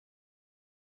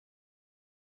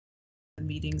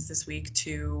meetings this week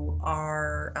to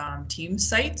our team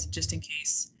site, just in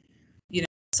case, you know,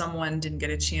 someone didn't get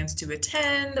a chance to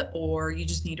attend, or you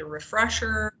just need a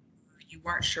refresher, you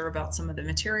weren't sure about some of the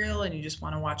material and you just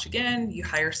want to watch again. You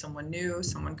hire someone new,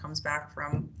 someone comes back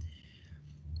from,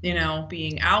 you know,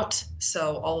 being out.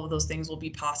 So all of those things will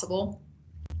be possible.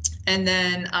 And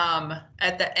then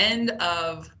at the end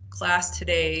of class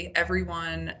today,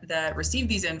 everyone that received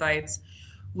these invites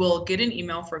will get an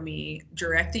email from me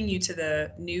directing you to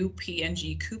the new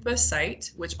PNG Coupa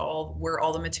site, where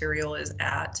all the material is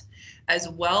at, as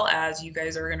well as you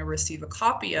guys are going to receive a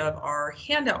copy of our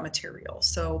handout material.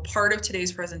 So part of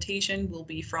today's presentation will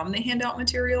be from the handout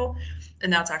material,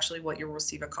 and that's actually what you'll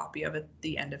receive a copy of at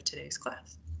the end of today's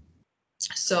class.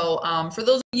 So for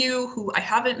those of you who I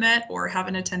haven't met or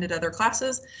haven't attended other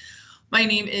classes, my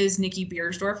name is Nikki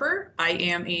Biersdorfer. I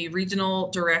am a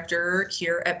regional director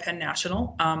here at Penn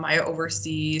National. I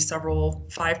oversee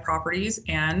 5 properties,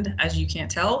 and as you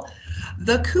can't tell,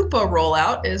 the Coupa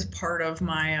rollout is part of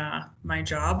my my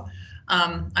job.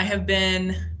 I have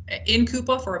been in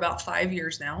Coupa for about 5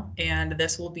 years now, and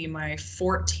this will be my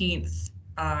 14th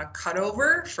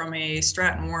cutover from a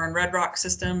Stratton Warren Red Rock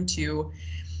system to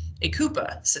a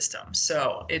Coupa system.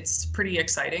 So it's pretty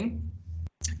exciting.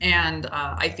 And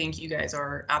I think you guys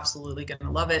are absolutely going to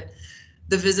love it.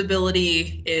 The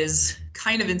visibility is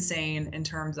kind of insane in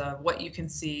terms of what you can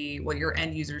see, what your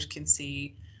end users can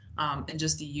see, and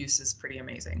just the use is pretty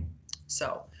amazing.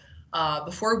 So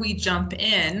before we jump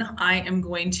in, I am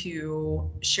going to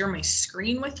share my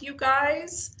screen with you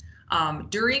guys.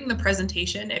 During the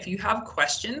presentation, if you have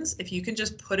questions, if you can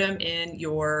just put them in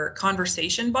your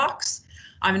conversation box,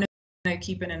 I'm going to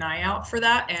keeping an eye out for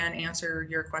that and answer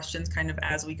your questions kind of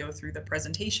as we go through the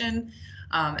presentation.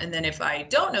 And then if I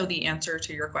don't know the answer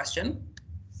to your question,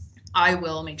 I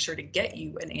will make sure to get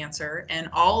you an answer, and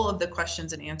all of the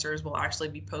questions and answers will actually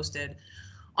be posted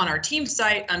on our team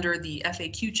site under the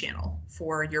FAQ channel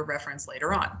for your reference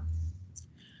later on.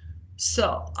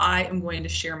 So I am going to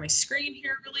share my screen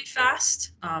here really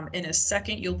fast. In a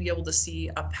second, you'll be able to see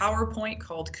a PowerPoint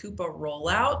called Coupa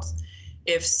Rollout.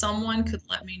 If someone could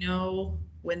let me know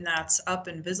when that's up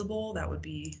and visible, that would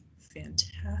be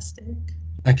fantastic.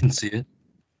 I can see it.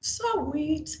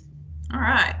 Sweet. All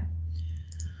right.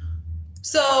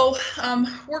 So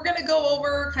we're going to go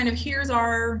over kind of here's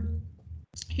our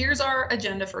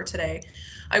agenda for today.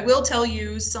 I will tell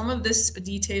you some of this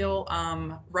detail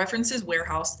references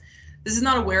warehouse. This is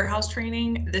not a warehouse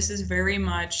training. This is very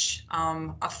much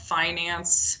a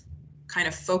finance kind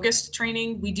of focused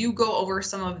training. We do go over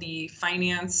some of the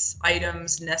finance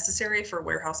items necessary for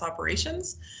warehouse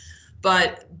operations,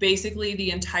 but basically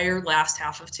the entire last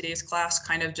half of today's class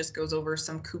kind of just goes over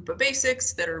some Coupa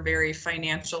basics that are very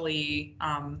financially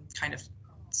kind of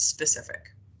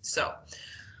specific. So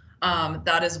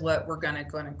that is what we're going to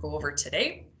go over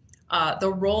today.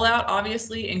 The rollout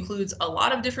obviously includes a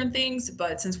lot of different things,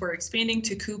 but since we're expanding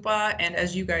to Coupa, and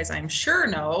as you guys I'm sure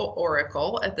know,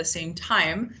 Oracle at the same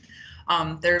time,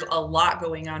 there's a lot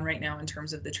going on right now in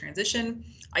terms of the transition.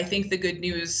 I think the good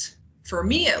news, for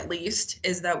me at least,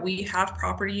 is that we have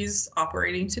properties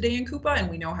operating today in Coupa and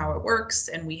we know how it works,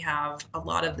 and we have a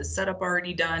lot of the setup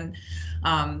already done.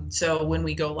 So when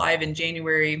we go live in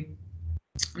January,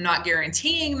 I'm not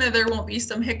guaranteeing that there won't be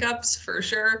some hiccups for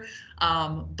sure,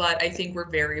 but I think we're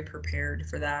very prepared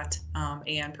for that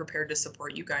and prepared to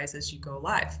support you guys as you go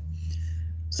live.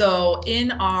 So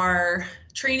in our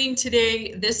training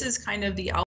today, this is kind of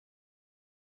the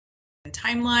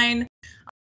timeline.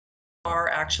 Are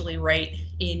actually right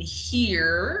in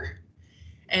here.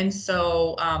 And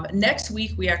so next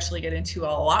week, we actually get into a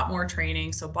lot more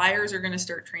training. So buyers are going to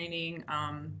start training.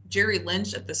 Jerry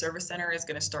Lynch at the Service Center is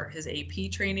going to start his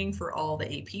AP training for all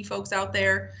the AP folks out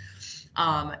there.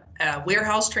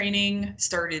 Warehouse training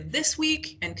started this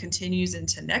week and continues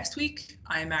into next week.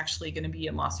 I'm actually going to be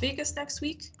in Las Vegas next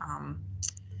week,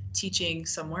 teaching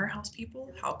some warehouse people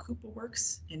how Coupa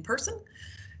works in person.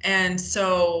 And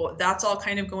so that's all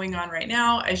kind of going on right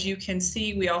now. As you can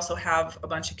see, we also have a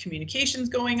bunch of communications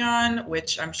going on,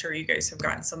 which I'm sure you guys have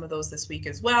gotten some of those this week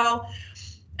as well.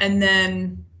 And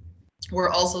then we're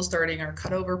also starting our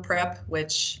cutover prep,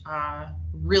 which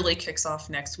really kicks off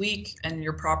next week. And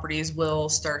your properties will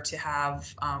start to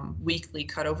have weekly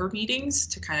cutover meetings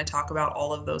to kind of talk about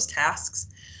all of those tasks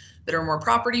that are more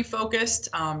property focused.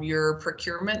 Your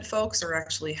procurement folks are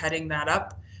actually heading that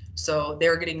up. So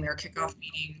they're getting their kickoff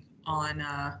meeting on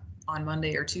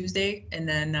Monday or Tuesday, and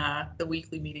then the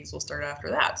weekly meetings will start after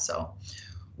that. So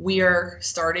we are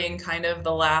starting kind of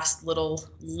the last little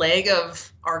leg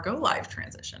of our go live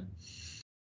transition. Do you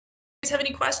guys have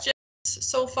any questions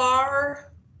so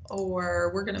far,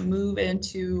 or we're going to move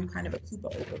into kind of a Coupa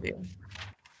overview.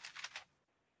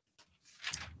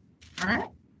 All right.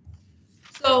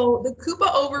 So the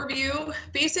Coupa overview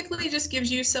basically just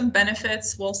gives you some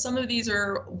benefits. Well, some of these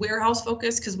are warehouse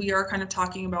focused because we are kind of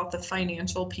talking about the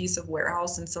financial piece of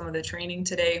warehouse and some of the training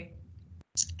today.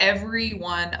 Every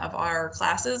one of our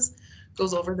classes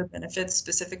goes over the benefits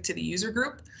specific to the user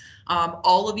group.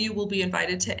 All of you will be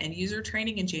invited to end user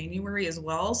training in January as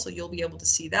well. So you'll be able to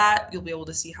see that. You'll be able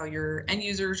to see how your end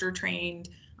users are trained.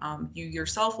 You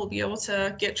yourself will be able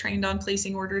to get trained on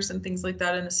placing orders and things like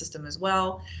that in the system as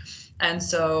well. And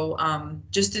so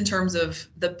just in terms of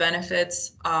the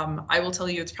benefits, I will tell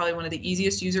you it's probably one of the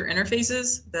easiest user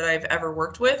interfaces that I've ever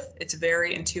worked with. It's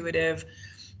very intuitive.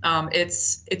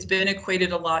 It's been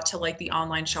equated a lot to like the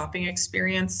online shopping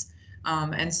experience.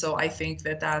 And so I think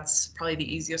that that's probably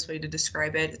the easiest way to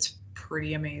describe it. It's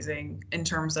pretty amazing in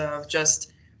terms of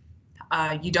just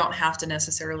you don't have to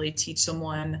necessarily teach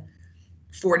someone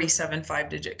 47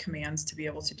 5-digit commands to be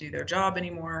able to do their job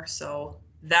anymore. So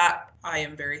that I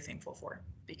am very thankful for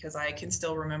because I can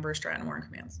still remember Stratton Warren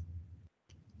commands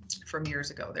from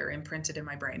years ago. They're imprinted in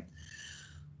my brain.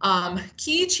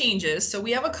 Key changes. So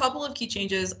we have a couple of key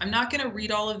changes. I'm not going to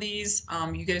read all of these.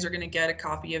 You guys are going to get a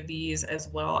copy of these as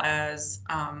well as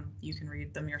you can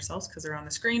read them yourselves because they're on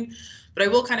the screen. But I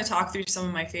will kind of talk through some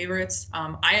of my favorites.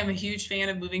 I am a huge fan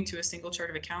of moving to a single chart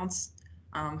of accounts,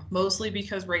 mostly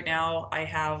because right now I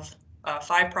have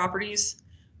 5 properties,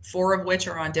 4 of which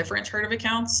are on different chart of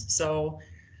accounts. So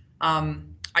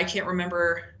I can't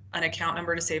remember an account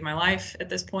number to save my life at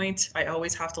this point. I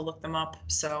always have to look them up.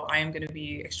 So I am going to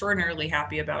be extraordinarily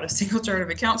happy about a single chart of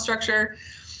account structure.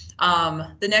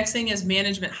 The next thing is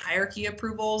management hierarchy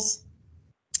approvals.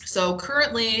 So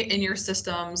currently in your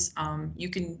systems, you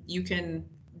can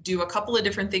do a couple of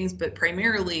different things, but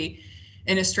primarily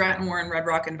in a Stratton Warren Red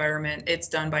Rock environment, it's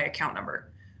done by account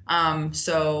number.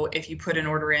 So if you put an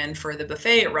order in for the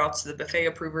buffet, it routes to the buffet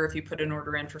approver. If you put an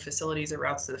order in for facilities, it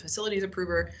routes to the facilities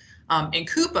approver. In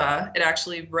Coupa, it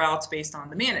actually routes based on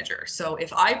the manager. So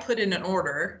if I put in an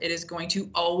order, it is going to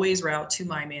always route to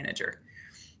my manager.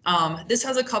 This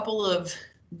has a couple of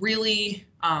really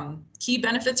key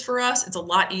benefits for us. It's a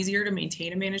lot easier to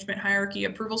maintain a management hierarchy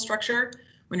approval structure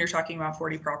when you're talking about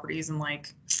 40 properties and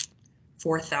like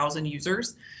 4,000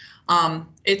 users.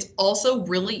 It's also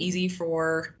really easy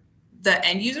for the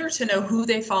end user to know who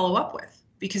they follow up with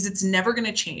because it's never going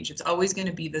to change. It's always going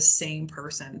to be the same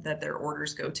person that their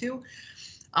orders go to.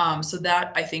 So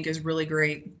that I think is really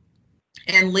great.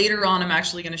 And later on, I'm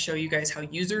actually going to show you guys how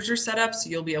users are set up. So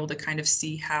you'll be able to kind of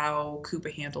see how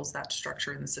Coupa handles that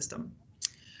structure in the system.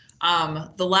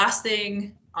 The last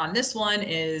thing on this one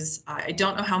is I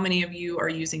don't know how many of you are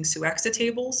using Suexa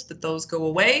tables, but those go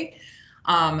away.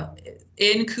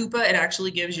 In Coupa, it actually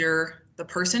gives the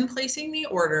person placing the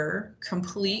order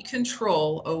complete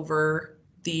control over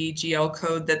the GL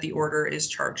code that the order is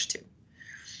charged to.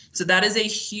 So that is a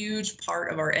huge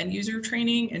part of our end user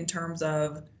training in terms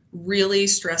of really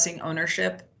stressing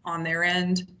ownership on their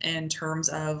end in terms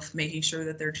of making sure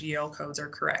that their GL codes are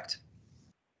correct.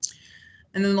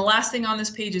 And then the last thing on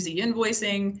this page is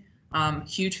e-invoicing.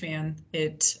 Huge fan.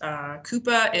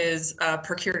 Coupa is a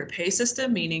procure to pay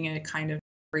system, meaning it kind of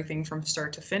everything from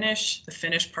start to finish, the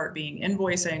finished part being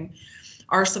invoicing.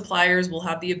 Our suppliers will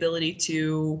have the ability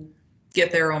to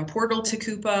get their own portal to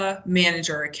Coupa, manage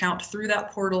our account through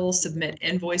that portal, submit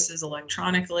invoices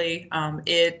electronically.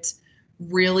 It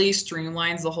really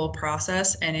streamlines the whole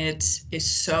process, and it is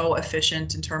so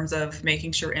efficient in terms of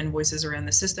making sure invoices are in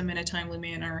the system in a timely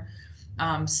manner,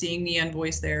 seeing the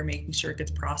invoice there, making sure it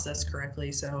gets processed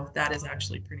correctly. So that is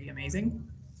actually pretty amazing.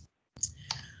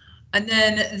 And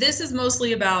then this is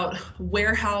mostly about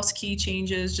warehouse key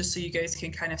changes, just so you guys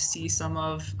can kind of see some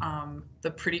of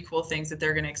the pretty cool things that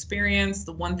they're going to experience.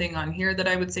 The one thing on here that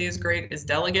I would say is great is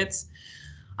delegates.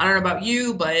 I don't know about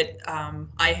you, but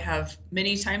I have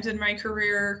many times in my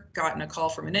career gotten a call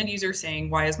from an end user saying,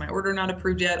 why is my order not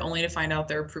approved yet? Only to find out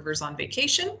their approver's on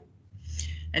vacation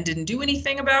and didn't do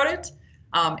anything about it.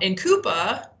 In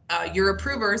Coupa, your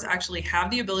approvers actually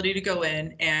have the ability to go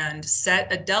in and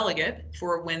set a delegate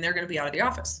for when they're going to be out of the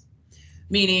office.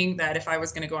 Meaning that if I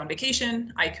was going to go on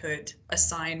vacation, I could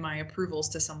assign my approvals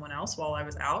to someone else while I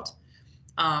was out.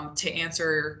 To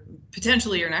answer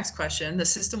potentially your next question, the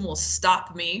system will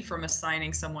stop me from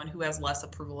assigning someone who has less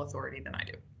approval authority than I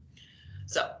do.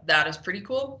 So that is pretty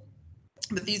cool.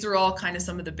 But these are all kind of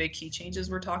some of the big key changes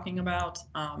we're talking about.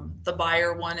 The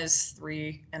buyer one is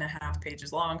 3.5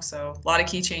 pages long, so a lot of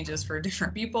key changes for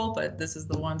different people, but this is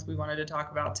the ones we wanted to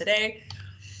talk about today.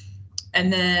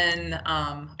 And then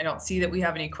I don't see that we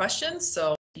have any questions,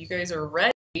 so if you guys are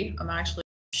ready, I'm actually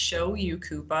show you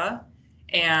Coupa,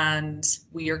 and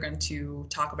we are going to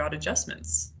talk about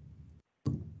adjustments.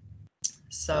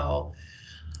 So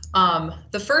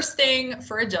the first thing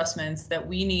for adjustments that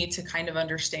we need to kind of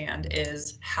understand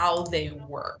is how they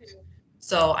work.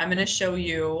 So I'm going to show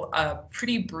you a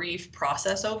pretty brief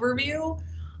process overview.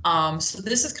 So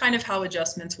this is kind of how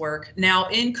adjustments work. Now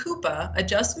in Coupa,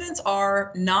 adjustments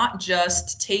are not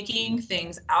just taking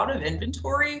things out of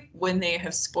inventory when they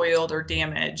have spoiled or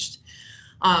damaged.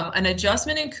 An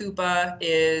adjustment in Coupa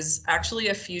is actually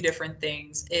a few different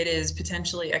things. It is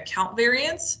potentially a count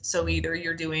variance. So either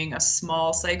you're doing a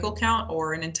small cycle count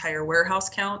or an entire warehouse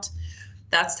count.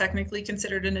 That's technically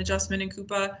considered an adjustment in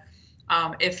Coupa.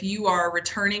 If you are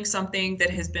returning something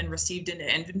that has been received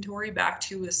into inventory back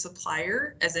to a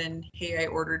supplier, as in, hey, I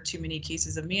ordered too many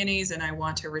cases of mayonnaise and I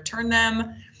want to return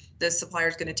them, the supplier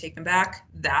is going to take them back.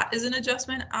 That is an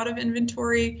adjustment out of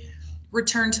inventory.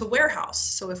 Return to warehouse.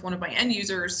 So if one of my end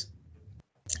users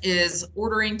is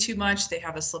ordering too much, they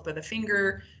have a slip of the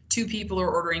finger, two people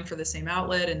are ordering for the same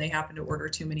outlet and they happen to order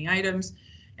too many items,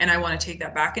 and I want to take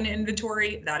that back into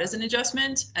inventory, that is an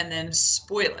adjustment. And then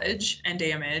spoilage and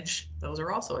damage, those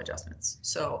are also adjustments.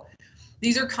 So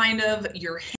these are kind of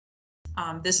your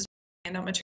this is handout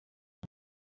material,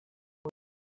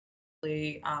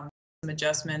 some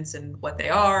adjustments and what they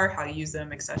are, how to use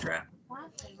them, etc.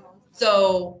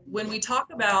 So when we talk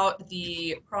about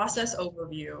the process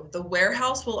overview, the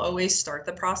warehouse will always start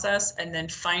the process and then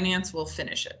finance will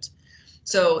finish it.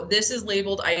 So this is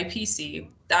labeled IPC.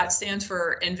 That stands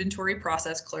for Inventory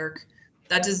Process Clerk.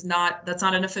 That's not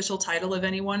an official title of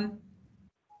anyone.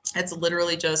 It's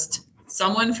literally just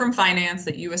someone from finance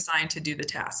that you assign to do the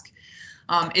task.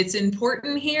 It's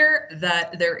important here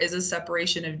that there is a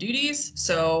separation of duties.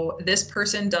 So this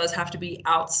person does have to be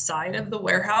outside of the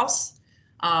warehouse,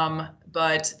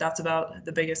 but that's about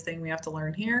the biggest thing we have to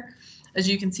learn here. As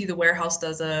you can see, the warehouse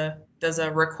does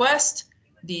a request.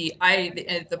 The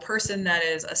person that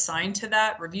is assigned to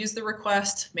that reviews the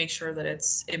request, make sure that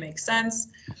it makes sense.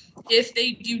 If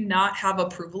they do not have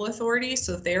approval authority,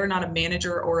 so if they are not a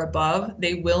manager or above,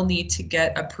 they will need to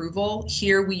get approval.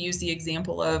 Here we use the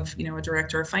example of, a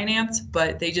director of finance,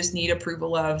 but they just need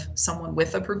approval of someone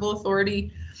with approval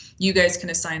authority. You guys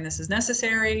can assign this as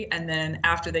necessary, and then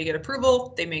after they get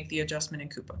approval, they make the adjustment in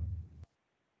Coupa.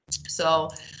 So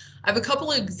I have a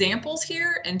couple of examples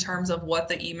here in terms of what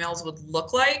the emails would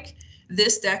look like.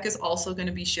 This deck is also going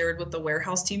to be shared with the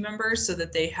warehouse team members so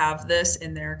that they have this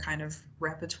in their kind of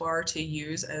repertoire to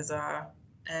use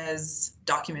as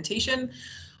documentation.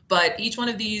 But each one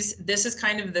of these, this is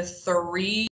kind of the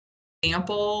 3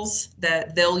 examples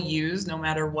that they'll use no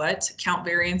matter what. Count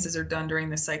variances are done during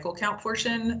the cycle count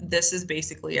portion. This is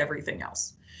basically everything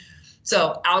else.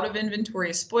 So out of inventory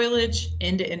is spoilage,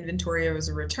 into inventory is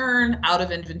a return, out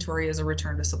of inventory is a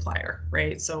return to supplier,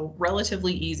 right? So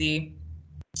relatively easy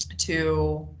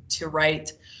to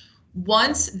write.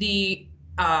 Once the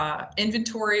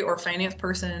inventory or finance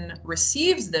person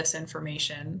receives this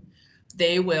information,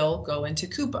 they will go into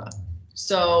Coupa.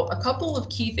 So a couple of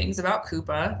key things about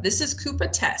Coupa. This is Coupa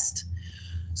Test.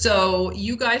 So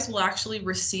you guys will actually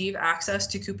receive access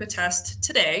to Coupa Test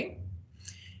today.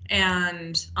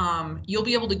 And you'll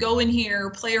be able to go in here,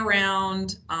 play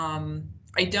around.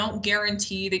 I don't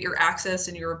guarantee that your access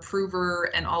and your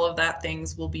approver and all of that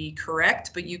things will be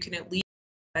correct, but you can at least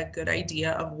get a good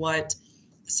idea of what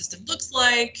the system looks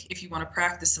like. If you want to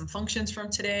practice some functions from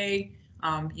today,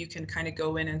 you can kind of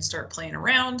go in and start playing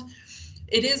around.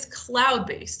 It is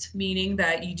cloud-based, meaning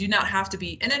that you do not have to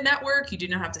be in a network, you do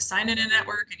not have to sign in a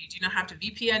network, and you do not have to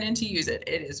VPN in to use it.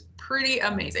 It is pretty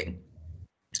amazing.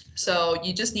 So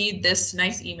you just need this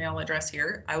nice email address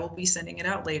here. I will be sending it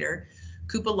out later.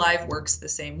 Coupa Live works the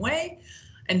same way.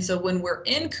 And so when we're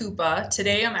in Coupa,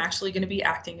 today I'm actually going to be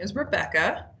acting as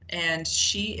Rebecca, and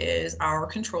she is our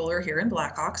controller here in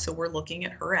Blackhawk. So we're looking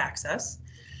at her access.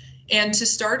 And to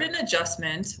start an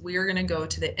adjustment, we are going to go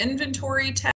to the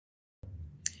Inventory tab,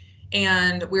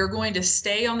 and we're going to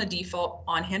stay on the default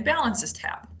on-hand balances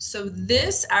tab. So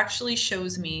this actually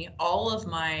shows me all of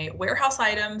my warehouse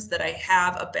items that I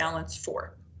have a balance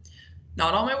for.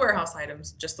 Not all my warehouse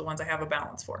items, just the ones I have a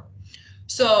balance for.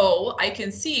 So I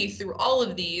can see through all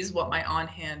of these what my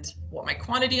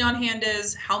quantity on hand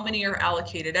is, how many are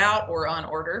allocated out or on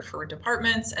order for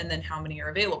departments, and then how many are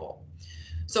available.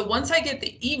 So once I get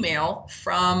the email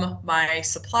from my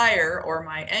supplier or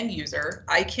my end user,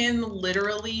 I can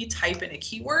literally type in a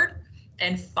keyword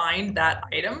and find that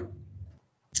item.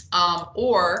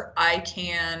 Or I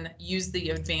can use the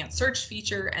advanced search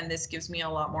feature, and this gives me a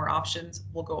lot more options.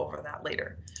 We'll go over that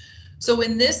later. So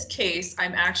in this case,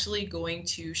 I'm actually going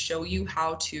to show you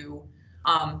how to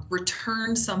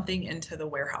return something into the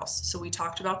warehouse. So we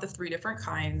talked about the 3 different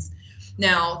kinds.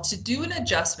 Now, to do an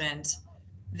adjustment,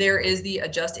 there is the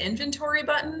adjust inventory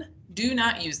button. Do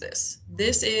not use this.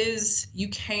 This is, you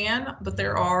can, but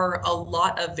there are a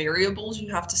lot of variables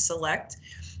you have to select.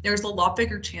 There's a lot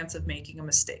bigger chance of making a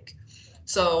mistake.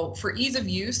 So for ease of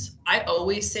use, I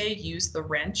always say use the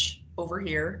wrench over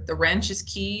here. The wrench is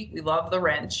key. We love the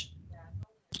wrench.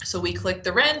 So we click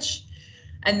the wrench,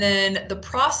 and then the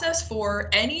process for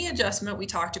any adjustment we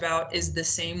talked about is the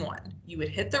same one. You would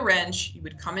hit the wrench, you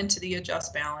would come into the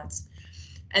adjust balance,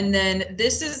 and then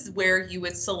this is where you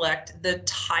would select the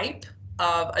type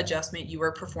of adjustment you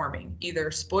are performing, either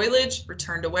spoilage,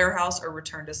 return to warehouse, or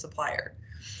return to supplier.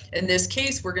 In this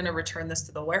case, we're going to return this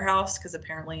to the warehouse because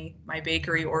apparently my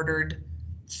bakery ordered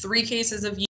 3 cases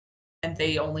of yeast and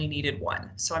they only needed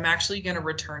 1. So I'm actually going to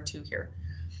return 2 here.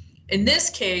 In this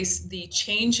case, the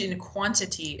change in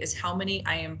quantity is how many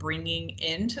I am bringing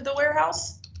into the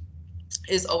warehouse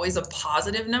is always a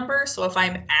positive number. So if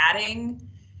I'm adding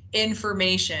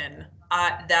information,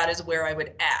 that is where I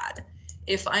would add.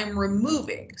 If I'm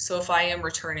removing, so if I am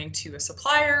returning to a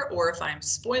supplier or if I'm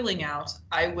spoiling out,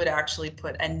 I would actually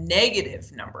put a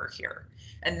negative number here,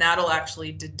 and that'll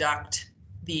actually deduct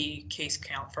the case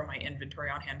count from my inventory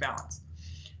on hand balance.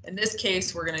 In this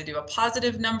case, we're going to do a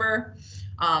positive number.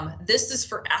 This is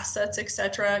for assets,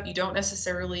 etc. You don't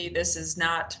necessarily, this is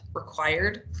not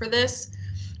required for this.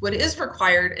 What is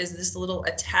required is this little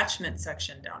attachment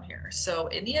section down here. So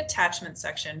in the attachment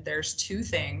section, there's 2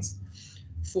 things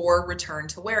for return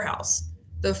to warehouse.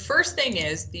 The first thing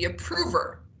is the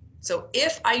approver. So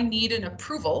if I need an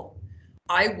approval,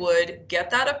 I would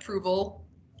get that approval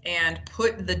and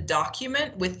put the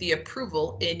document with the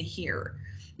approval in here.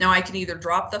 Now I can either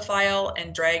drop the file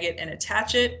and drag it and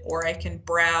attach it, or I can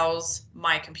browse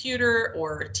my computer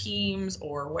or Teams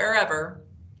or wherever,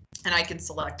 and I can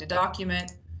select a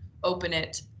document, open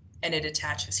it, and it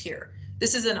attaches here.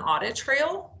 This is an audit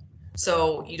trail,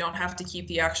 so you don't have to keep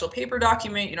the actual paper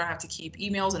document. You don't have to keep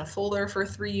emails in a folder for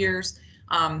 3 years.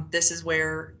 This is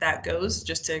where that goes,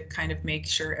 just to kind of make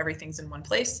sure everything's in one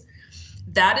place.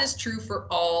 That is true for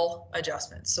all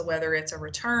adjustments. So whether it's a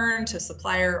return to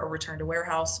supplier or return to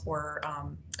warehouse or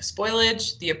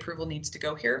spoilage, the approval needs to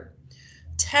go here.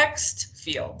 Text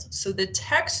field. So the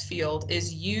text field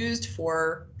is used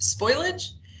for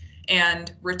spoilage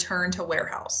and return to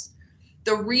warehouse.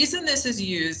 The reason this is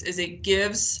used is it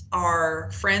gives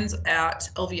our friends at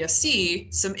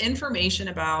LVSC some information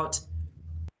about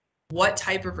what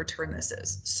type of return this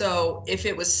is. So if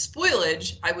it was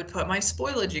spoilage, I would put my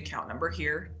spoilage account number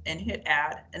here and hit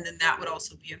add, and then that would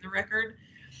also be in the record.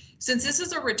 Since this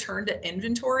is a return to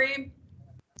inventory,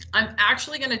 I'm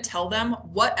actually going to tell them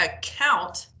what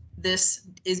account this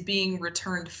is being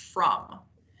returned from.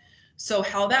 So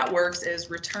how that works is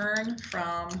return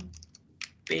from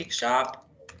bake shop,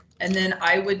 and then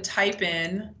I would type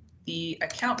in the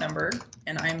account number,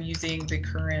 and I'm using the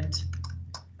current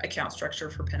account structure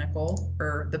for Pinnacle,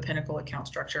 or the Pinnacle account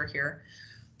structure here,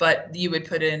 but you would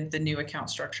put in the new account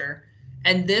structure,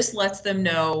 and this lets them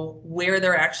know where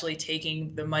they're actually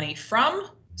taking the money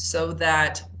from, so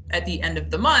that at the end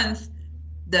of the month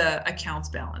the accounts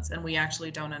balance, and we actually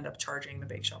don't end up charging the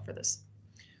bake shop for this.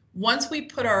 Once we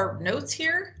put our notes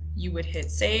here, you would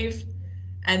hit save,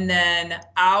 and then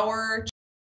our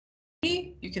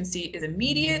you can see is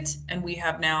immediate, and we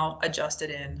have now adjusted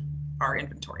in our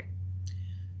inventory.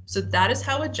 So that is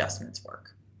how adjustments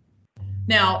work.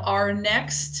 Now our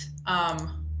next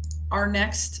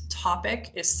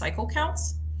topic is cycle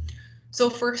counts. So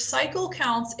for cycle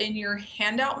counts in your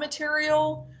handout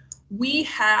material, we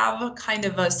have kind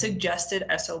of a suggested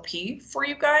SOP for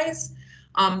you guys.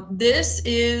 This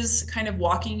is kind of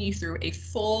walking you through a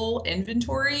full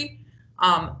inventory.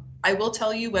 I will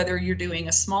tell you, whether you're doing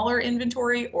a smaller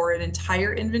inventory or an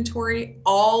entire inventory,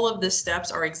 all of the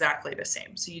steps are exactly the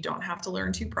same. So you don't have to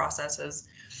learn 2 processes.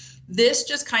 This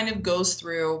just kind of goes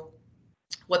through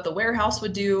what the warehouse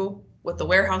would do, what the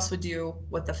warehouse would do,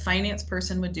 what the finance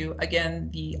person would do. Again,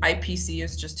 the IPC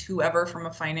is just whoever from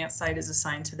a finance side is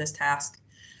assigned to this task.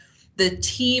 The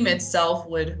team itself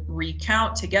would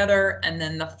recount together, and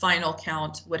then the final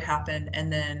count would happen,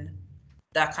 and then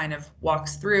that kind of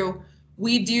walks through.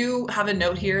 We do have a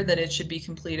note here that it should be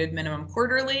completed minimum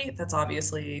quarterly. That's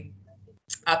obviously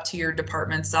up to your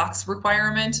department's SOX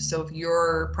requirement. So if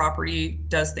your property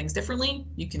does things differently,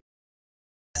 you can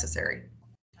necessary.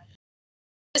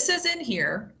 This is in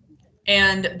here,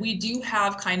 and we do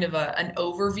have kind of an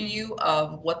overview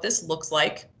of what this looks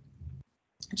like,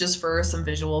 just for some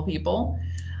visual people.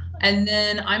 And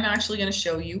then I'm actually going to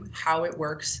show you how it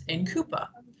works in Coupa.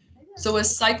 So a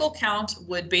cycle count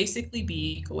would basically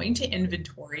be going to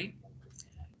inventory.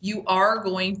 You are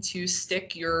going to stick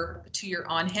to your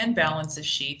on-hand balances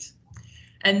sheet.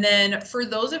 And then for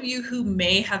those of you who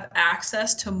may have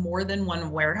access to more than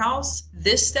one warehouse,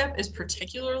 this step is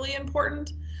particularly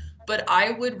important, but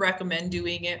I would recommend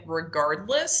doing it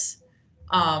regardless.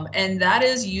 And that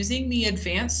is using the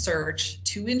advanced search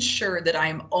to ensure that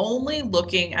I'm only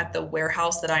looking at the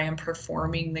warehouse that I am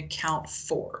performing the count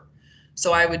for.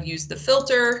 So I would use the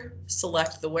filter,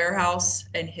 select the warehouse,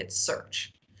 and hit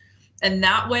search. And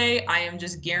that way I am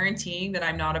just guaranteeing that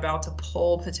I'm not about to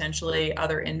pull potentially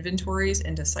other inventories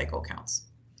into cycle counts.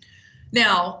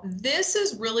 Now, this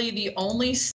is really the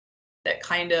only step that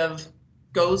kind of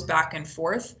goes back and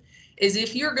forth is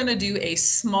if you're going to do a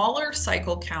smaller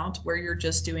cycle count where you're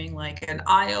just doing like an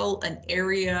aisle, an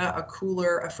area, a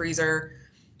cooler, a freezer,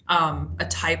 a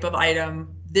type of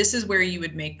item, this is where you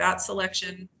would make that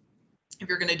selection. If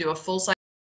you're going to do a full cycle,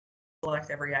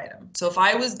 select every item. So if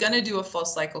I was going to do a full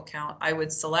cycle count, I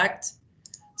would select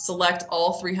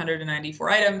all 394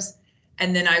 items,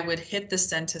 and then I would hit the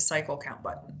send to cycle count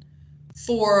button.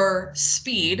 For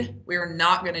speed, we're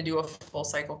not going to do a full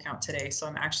cycle count today, so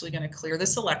I'm actually going to clear the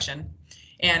selection,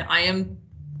 and I am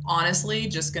honestly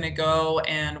just going to go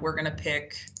and we're going to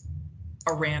pick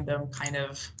a random kind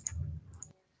of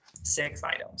 6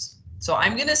 items. So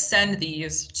I'm going to send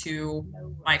these to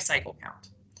my cycle count.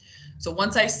 So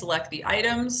once I select the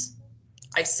items,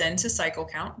 I send to cycle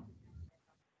count.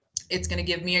 It's going to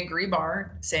give me a green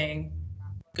bar saying,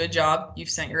 good job,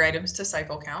 you've sent your items to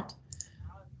cycle count.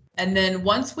 And then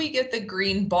once we get the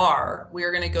green bar, we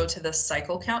are going to go to the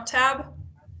cycle count tab,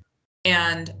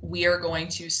 and we are going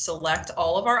to select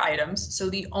all of our items. So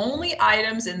the only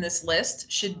items in this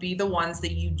list should be the ones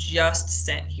that you just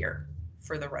sent here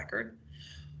for the record.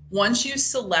 Once you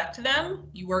select them,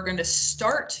 you are going to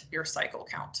start your cycle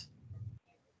count.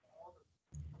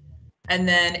 And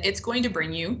then it's going to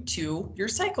bring you to your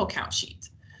cycle count sheet.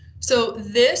 So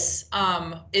this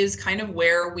is kind of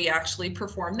where we actually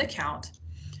perform the count.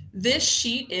 This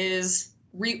sheet is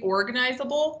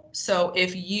reorganizable. So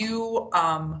if you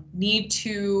need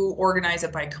to organize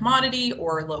it by commodity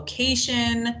or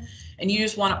location, and you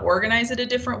just want to organize it a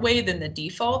different way than the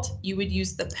default, you would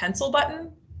use the pencil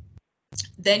button.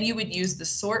 Then you would use the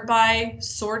sort by,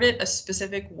 sort it a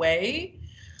specific way.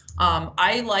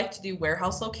 I like to do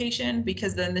warehouse location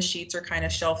because then the sheets are kind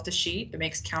of shelf to sheet. It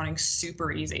makes counting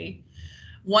super easy.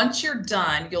 Once you're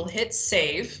done, you'll hit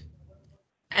save.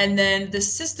 And then the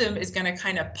system is going to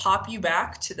kind of pop you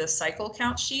back to the cycle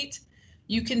count sheet.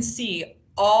 You can see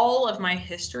all of my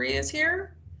history is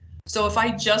here. So if I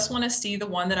just want to see the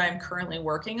one that I'm currently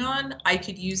working on, I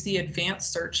could use the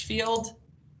advanced search field,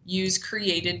 use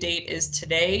created date is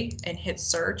today, and hit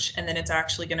search. And then it's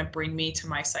actually going to bring me to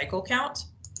my cycle count.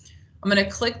 I'm going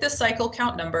to click the cycle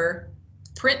count number,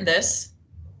 print this.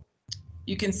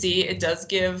 You can see it does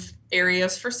give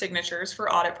areas for signatures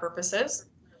for audit purposes.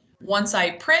 Once I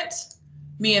print,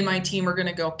 me and my team are going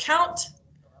to go count.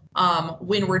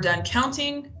 When we're done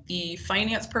counting, the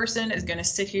finance person is going to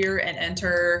sit here and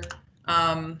enter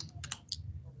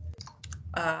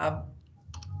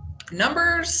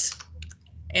numbers,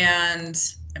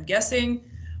 and I'm guessing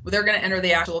they're going to enter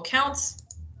the actual counts.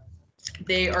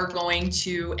 They are going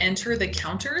to enter the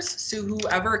counters. So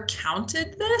whoever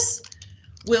counted this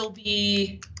will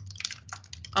be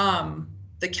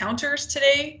the counters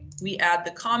today. We add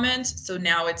the comment. So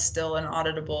now it's still an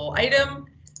auditable item,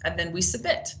 and then we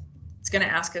submit. It's going to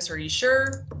ask us, are you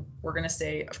sure? We're going to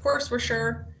say, of course we're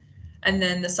sure. And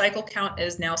then the cycle count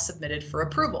is now submitted for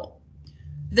approval.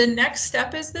 The next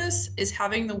step is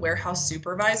having the warehouse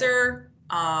supervisor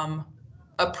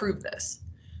approve this.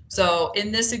 So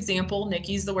in this example,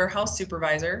 Nikki's the warehouse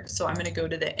supervisor. So I'm going to go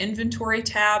to the inventory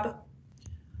tab.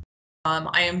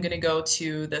 I am going to go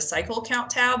to the cycle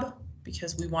count tab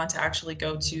because we want to actually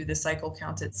go to the cycle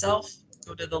count itself.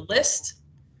 Go to the list.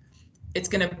 It's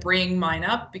going to bring mine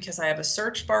up because I have a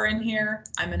search bar in here.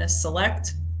 I'm going to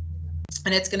select,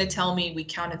 and it's going to tell me we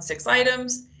counted 6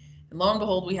 items. And lo and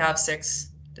behold, we have 6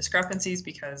 discrepancies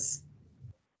because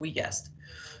we guessed.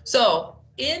 So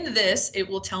in this, it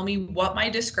will tell me what my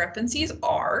discrepancies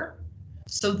are.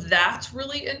 So that's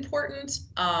really important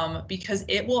because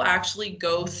it will actually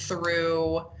go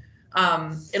through,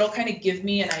 it'll kind of give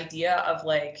me an idea of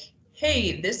like,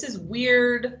 hey, this is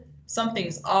weird,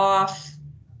 something's off.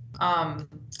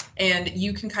 And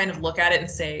you can kind of look at it and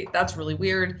say, that's really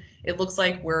weird. It looks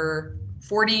like we're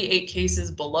 48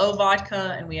 cases below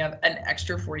vodka and we have an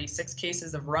extra 46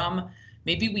 cases of rum.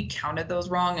 Maybe we counted those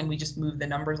wrong and we just moved the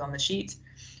numbers on the sheet.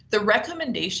 The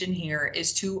recommendation here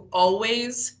is to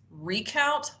always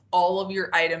recount all of your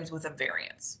items with a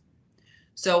variance.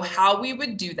 So how we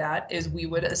would do that is we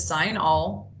would assign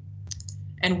all,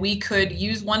 and we could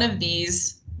use one of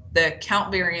these, the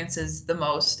count variances the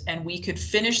most, and we could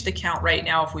finish the count right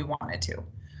now if we wanted to.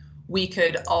 We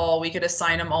could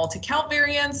assign them all to count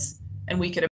variance, and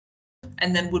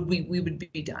and then we would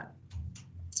be done.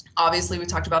 Obviously, we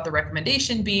talked about the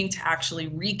recommendation being to actually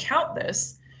recount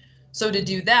this. So to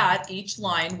do that, each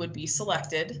line would be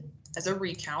selected as a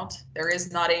recount. There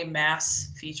is not a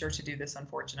mass feature to do this,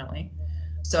 unfortunately.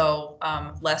 So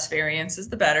less variance is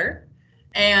the better.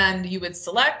 And you would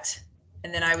select,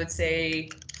 and then I would say,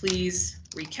 please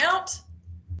recount.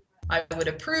 I would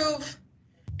approve.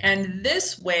 And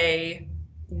this way,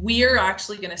 we are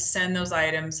actually going to send those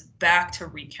items back to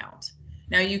recount.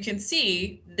 Now you can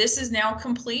see this is now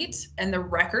complete and the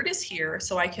record is here.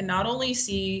 So I can not only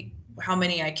see how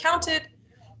many I counted,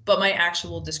 but my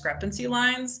actual discrepancy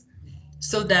lines,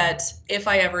 so that if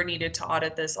I ever needed to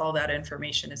audit this, all that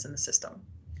information is in the system.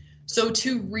 So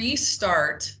to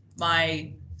restart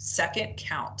my second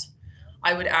count,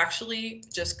 I would actually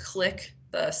just click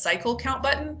the cycle count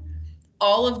button.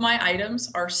 All of my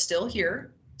items are still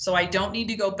here, so I don't need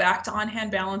to go back to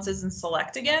on-hand balances and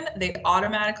select again. They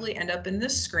automatically end up in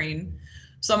this screen.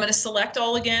 So I'm going to select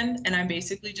all again, and I'm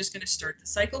basically just going to start the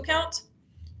cycle count.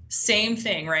 Same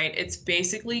thing, right? It's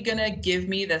basically going to give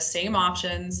me the same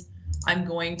options. I'm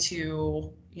going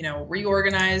to,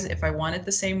 reorganize if I want it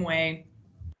the same way.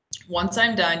 Once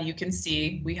I'm done, you can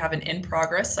see we have an in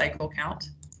progress cycle count,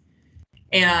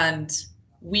 and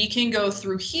we can go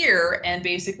through here and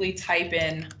basically type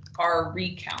in our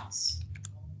recounts.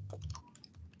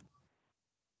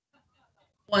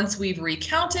 Once we've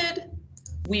recounted,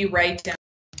 we write down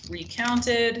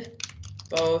recounted,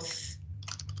 both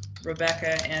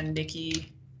Rebecca and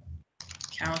Nikki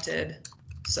counted.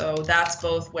 So that's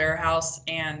both warehouse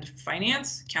and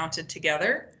finance counted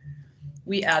together.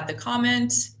 We add the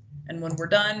comment, and when we're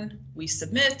done, we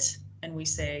submit and we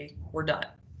say we're done.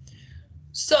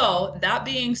 So that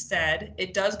being said,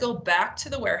 it does go back to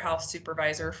the warehouse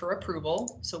supervisor for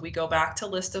approval. So we go back to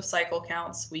list of cycle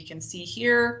counts. We can see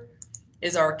here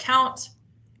is our count.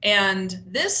 And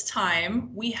this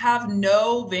time we have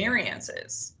no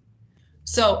variances.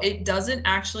 So it doesn't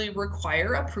actually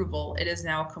require approval. It is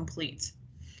now complete.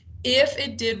 If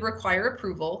it did require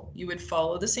approval, you would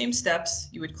follow the same steps.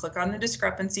 You would click on the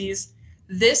discrepancies.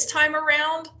 This time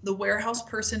around, the warehouse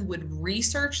person would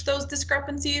research those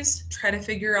discrepancies, try to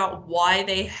figure out why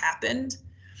they happened.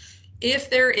 If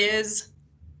there is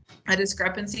a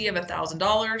discrepancy of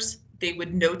 $1,000, they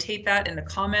would notate that in the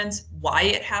comments, why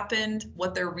it happened,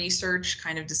 what their research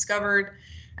kind of discovered,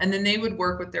 and then they would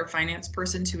work with their finance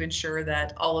person to ensure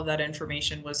that all of that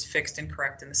information was fixed and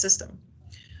correct in the system.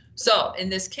 So in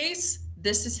this case,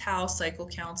 this is how cycle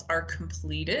counts are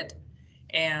completed.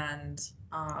 And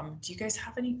do you guys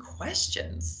have any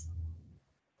questions?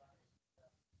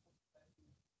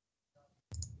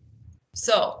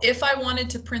 So if I wanted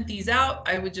to print these out,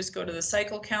 I would just go to the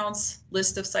cycle counts,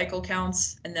 list of cycle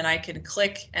counts, and then I can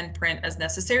click and print as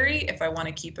necessary if I want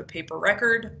to keep a paper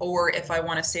record, or if I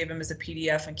want to save them as a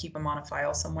PDF and keep them on a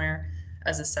file somewhere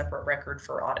as a separate record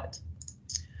for audit.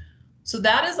 So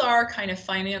that is our kind of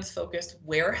finance focused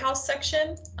warehouse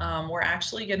section. We're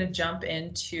actually going to jump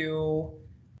into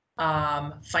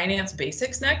finance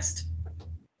basics next.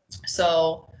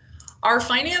 So our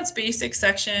finance basics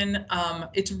section,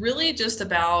 it's really just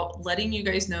about letting you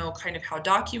guys know kind of how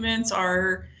documents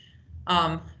are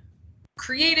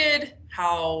created,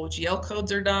 how GL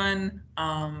codes are done,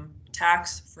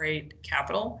 tax, freight,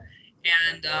 capital,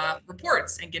 and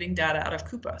reports, and getting data out of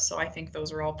Coupa. So I think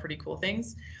those are all pretty cool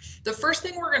things. The first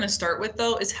thing we're going to start with,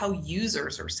 though, is how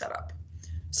users are set up.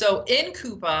 So in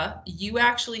Coupa, you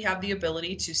actually have the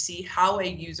ability to see how a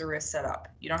user is set up.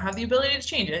 You don't have the ability to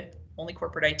change it. Only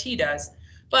corporate IT does,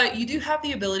 but you do have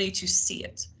the ability to see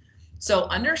it. So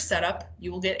under setup,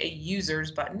 you will get a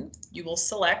users button. You will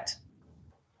select,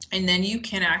 and then you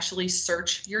can actually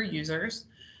search your users.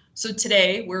 So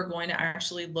today we're going to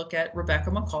actually look at Rebecca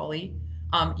McCauley.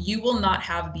 You will not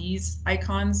have these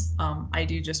icons. I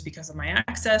do just because of my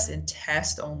access and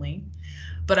test only,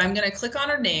 but I'm going to click on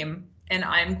her name and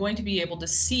I'm going to be able to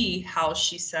see how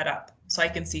she's set up. So I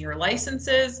can see her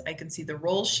licenses. I can see the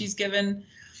roles she's given.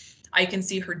 I can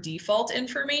see her default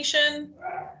information,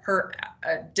 her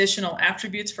additional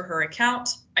attributes for her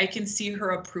account. I can see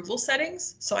her approval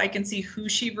settings. So I can see who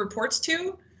she reports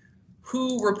to,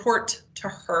 who report to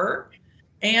her,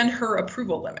 and her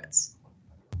approval limits.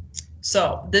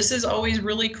 So this is always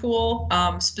really cool,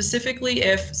 specifically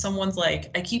if someone's like,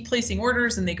 I keep placing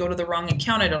orders and they go to the wrong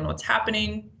account, I don't know what's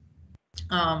happening.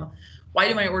 Why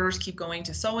do my orders keep going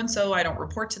to so-and-so? I don't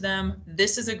report to them.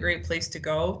 This is a great place to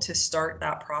go to start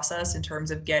that process in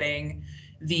terms of getting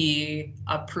the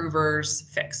approvers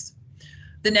fixed.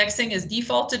 The next thing is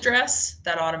default address.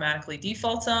 That automatically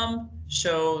defaults them,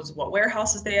 shows what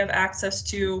warehouses they have access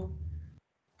to,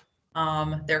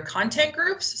 their content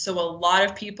groups. So a lot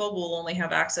of people will only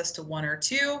have access to one or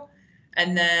two,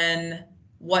 and then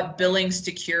what billing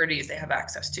securities they have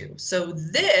access to. So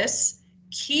this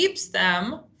keeps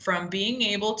them from being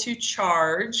able to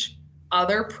charge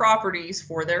other properties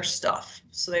for their stuff.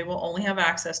 So they will only have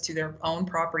access to their own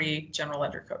property general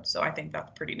ledger code. So I think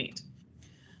that's pretty neat.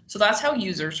 So that's how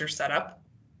users are set up.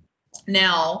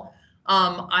 Now,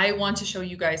 I want to show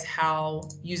you guys how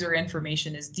user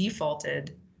information is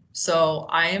defaulted. So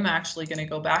I am actually going to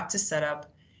go back to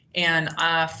setup, and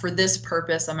for this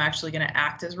purpose, I'm actually going to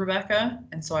act as Rebecca.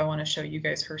 And so I want to show you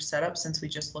guys her setup since we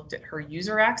just looked at her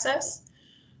user access.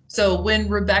 So when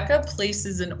Rebecca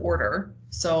places an order,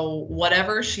 so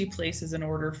whatever she places an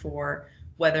order for,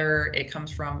 whether it comes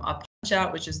from a punch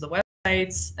out, which is the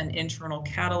websites, an internal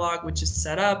catalog, which is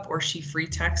set up, or she free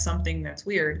text something that's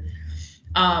weird,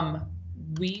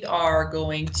 we are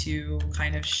going to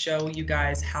kind of show you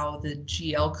guys how the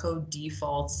GL code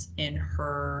defaults in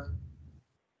her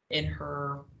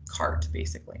cart,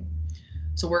 basically.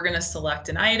 So we're going to select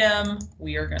an item,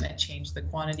 we are going to change the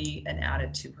quantity and add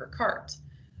it to her cart.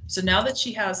 So now that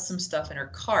she has some stuff in her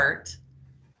cart,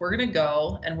 we're going to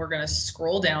go and we're going to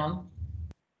scroll down,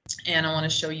 and I want to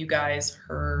show you guys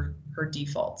her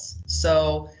defaults.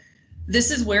 So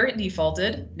this is where it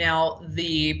defaulted. Now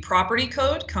the property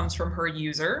code comes from her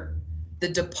user. The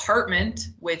department,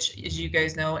 which as you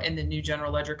guys know in the new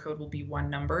general ledger code will be one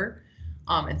number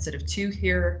instead of two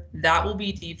here, that will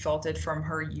be defaulted from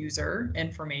her user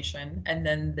information. And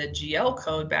then the GL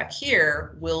code back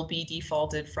here will be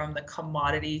defaulted from the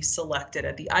commodity selected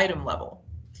at the item level.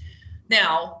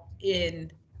 Now in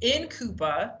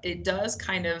Coupa, it does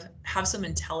kind of have some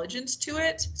intelligence to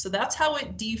it. So that's how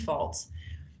it defaults.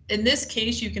 In this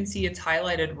case, you can see it's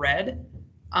highlighted red.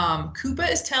 Coupa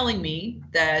is telling me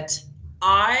that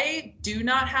I do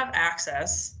not have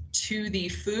access to the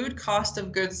food cost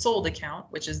of goods sold account,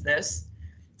 which is this,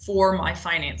 for my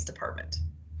finance department,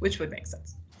 which would make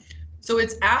sense. So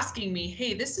it's asking me,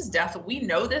 hey, this is we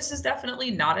know this is definitely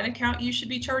not an account you should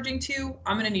be charging to.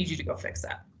 I'm going to need you to go fix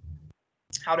that.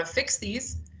 How to fix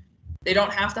these? They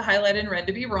don't have to highlight in red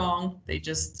to be wrong. They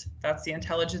just, that's the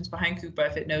intelligence behind Coupa.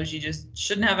 If it knows you just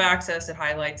shouldn't have access, it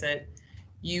highlights it.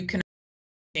 You can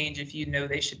change if you know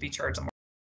they should be charged more.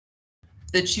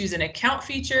 The choose an account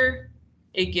feature,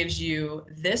 it gives you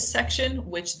this section,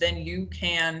 which then you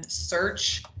can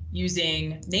search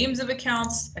using names of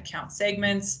accounts, account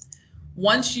segments.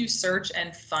 Once you search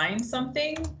and find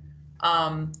something,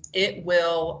 it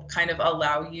will kind of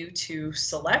allow you to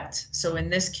select. So in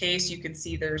this case, you can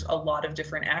see there's a lot of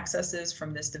different accesses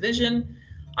from this division.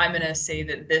 I'm going to say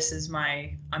that this is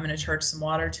I'm going to charge some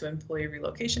water to employee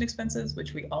relocation expenses,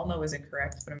 which we all know is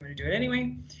incorrect, but I'm going to do it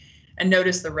anyway. And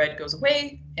notice the red goes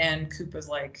away and Coupa's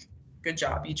like, good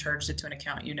job, you charged it to an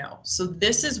account you know. So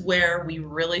this is where we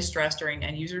really stress during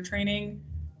end user training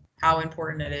how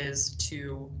important it is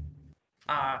to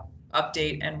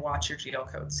update and watch your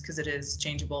GL codes, because it is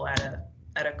changeable at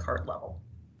a cart level.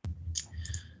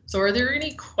 So are there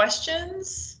any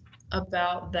questions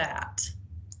about that?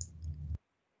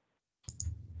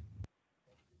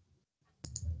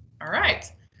 All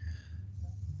right.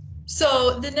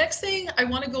 So the next thing I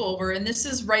want to go over, and this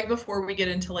is right before we get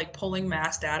into like pulling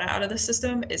mass data out of the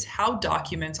system, is how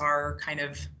documents are kind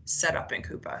of set up in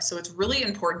Coupa. So it's really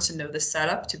important to know the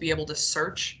setup to be able to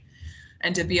search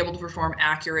and to be able to perform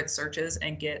accurate searches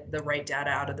and get the right data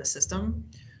out of the system.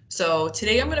 So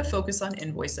today I'm going to focus on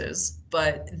invoices,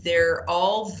 but they're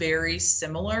all very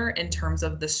similar in terms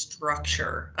of the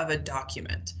structure of a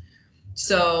document.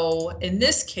 So in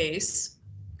this case,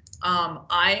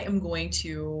 I am going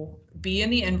to be in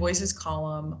the invoices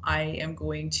column. I am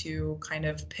going to kind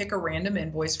of pick a random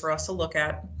invoice for us to look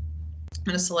at. I'm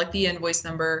going to select the invoice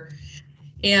number.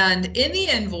 And in the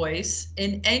invoice,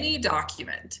 in any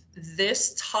document,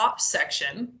 this top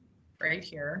section right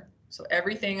here, so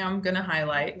everything I'm going to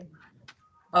highlight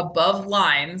above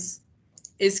lines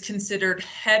is considered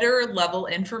header level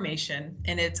information,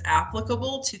 and it's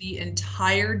applicable to the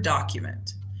entire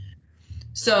document.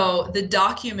 So the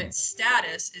document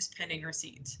status is pending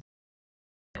receipt.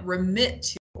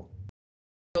 Remit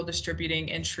to distributing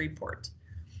in Shreveport.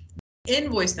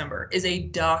 Invoice number is a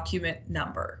document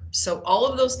number. So all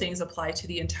of those things apply to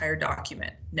the entire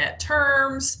document. Net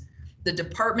terms, the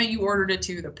department you ordered it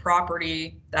to, the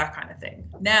property, that kind of thing.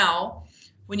 Now,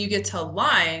 when you get to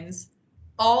lines,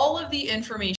 all of the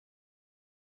information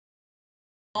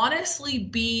honestly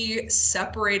be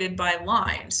separated by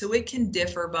line. So it can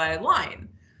differ by line.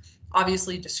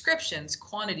 Obviously, descriptions,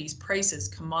 quantities, prices,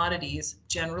 commodities,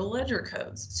 general ledger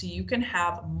codes. So you can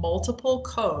have multiple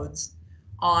codes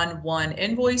on one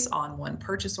invoice, on one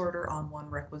purchase order, on one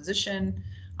requisition.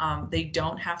 They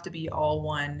don't have to be all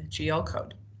one GL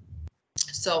code.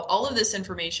 So all of this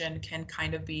information can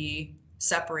kind of be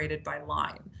separated by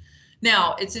line.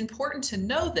 Now, it's important to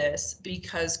know this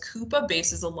because Coupa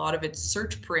bases a lot of its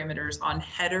search parameters on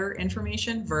header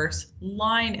information versus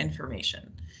line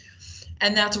information.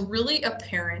 And that's really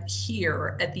apparent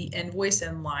here at the invoice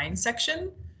and line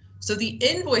section. So the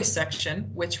invoice section,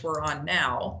 which we're on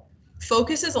now,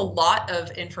 focuses a lot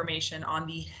of information on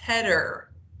the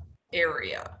header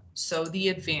area. So the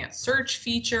advanced search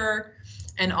feature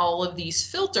and all of these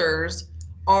filters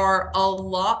are a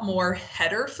lot more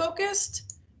header focused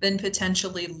than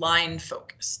potentially line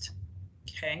focused.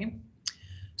 Okay,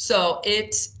 so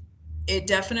it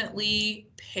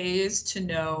definitely pays to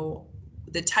know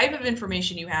the type of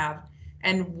information you have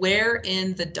and where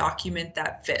in the document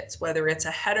that fits, whether it's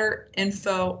a header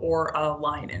info or a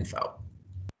line info.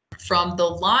 From the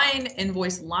line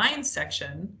invoice line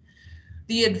section,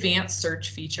 the advanced search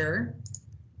feature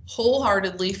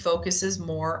wholeheartedly focuses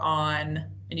more on,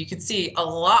 and you can see a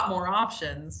lot more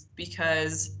options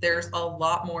because there's a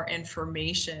lot more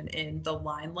information in the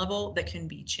line level that can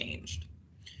be changed.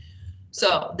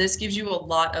 So this gives you a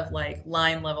lot of like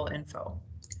line level info.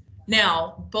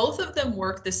 Now, both of them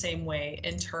work the same way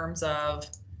in terms of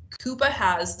Coupa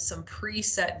has some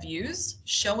preset views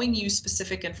showing you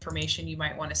specific information you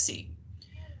might want to see.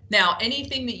 Now,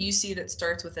 anything that you see that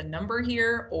starts with a number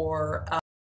here or a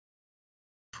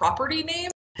property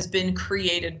name has been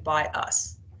created by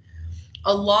us.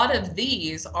 A lot of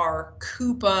these are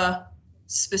Coupa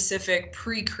specific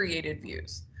pre-created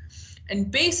views. And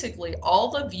basically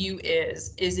all the view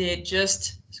is it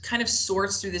just kind of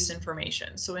sorts through this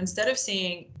information. So instead of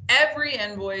seeing every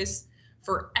invoice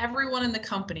for everyone in the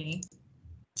company,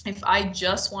 if I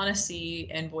just want to see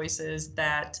invoices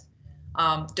that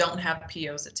don't have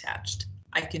POs attached,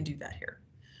 I can do that here.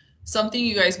 Something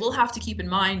you guys will have to keep in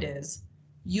mind is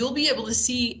you'll be able to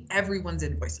see everyone's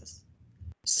invoices.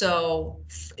 So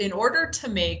in order to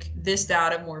make this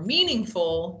data more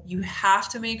meaningful, you have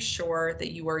to make sure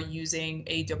that you are using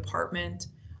a department,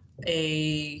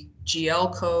 a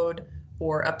GL code,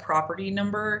 or a property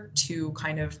number to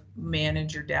kind of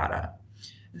manage your data.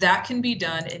 That can be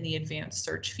done in the advanced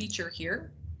search feature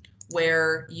here,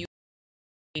 where you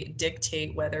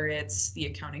dictate whether it's the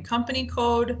accounting company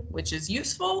code, which is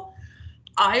useful.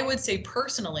 I would say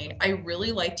personally, I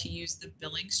really like to use the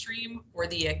billing stream or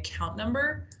the account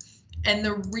number. And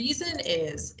the reason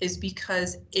is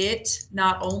because it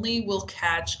not only will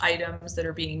catch items that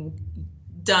are being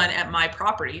done at my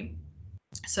property,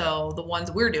 so the ones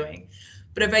we're doing,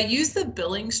 but if I use the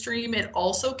billing stream, it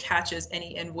also catches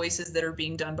any invoices that are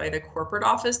being done by the corporate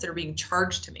office that are being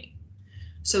charged to me.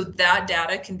 So that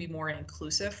data can be more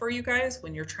inclusive for you guys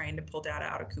when you're trying to pull data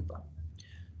out of Coupa.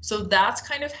 So that's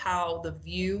kind of how the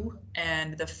view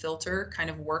and the filter kind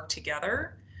of work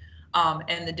together,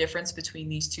 and the difference between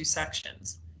these two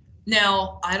sections.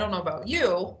 Now, I don't know about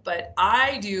you, but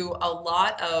I do a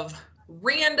lot of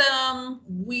random,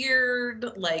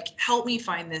 weird, like, help me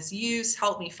find this use,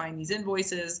 help me find these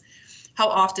invoices. How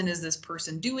often is this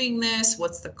person doing this?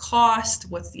 What's the cost?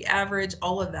 What's the average?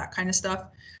 All of that kind of stuff.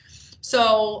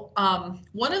 So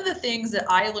one of the things that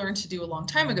I learned to do a long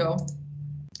time ago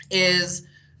is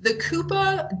the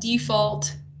Coupa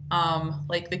default,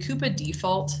 like the Coupa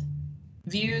default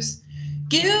views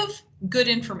give good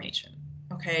information,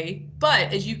 okay?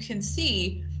 But as you can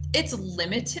see, it's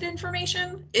limited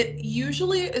information. It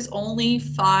usually is only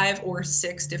 5 or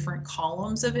 6 different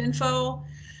columns of info.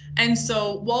 And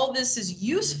so while this is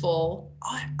useful,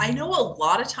 I know a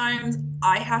lot of times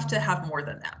I have to have more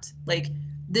than that. Like,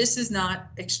 this is not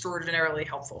extraordinarily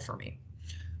helpful for me.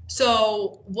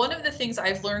 So one of the things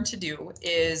I've learned to do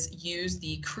is use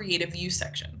the creative view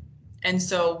section. And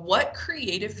so what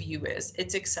creative view is,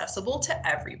 it's accessible to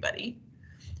everybody.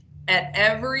 At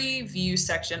every view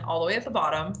section, all the way at the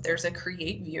bottom, there's a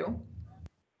create view.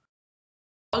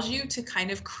 It allows you to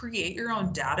kind of create your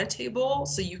own data table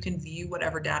so you can view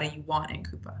whatever data you want in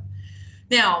Coupa.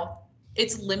 Now,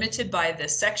 it's limited by the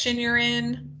section you're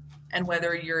in and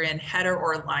whether you're in header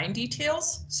or line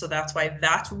details. So that's why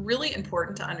that's really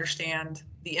important to understand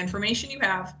the information you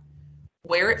have,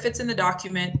 where it fits in the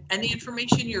document, and the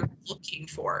information you're looking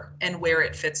for and where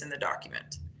it fits in the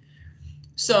document.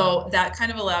 So that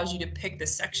kind of allows you to pick the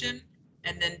section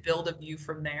and then build a view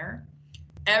from there.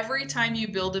 every time you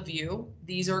build a view,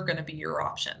 these are going to be your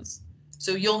options.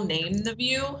 So you'll name the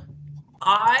view.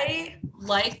 I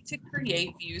like to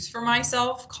create views for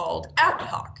myself called ad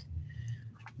hoc.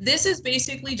 This is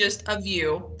basically just a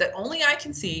view that only I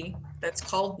can see that's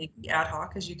called Nikki ad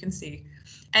hoc, as you can see.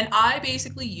 And I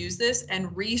basically use this and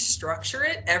restructure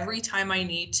it every time I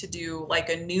need to do like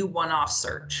a new one-off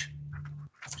search.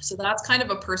 So that's kind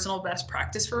of a personal best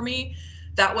practice for me.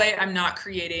 That way I'm not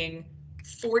creating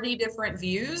 40 different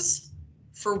views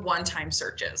for one-time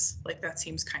searches. Like that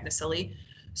seems kind of silly.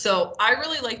 So I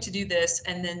really like to do this,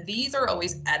 and then these are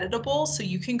always editable, so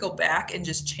you can go back and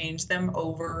just change them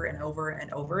over and over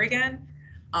and over again.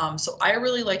 So I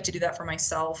really like to do that for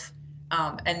myself.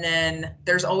 And then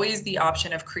there's always the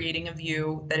option of creating a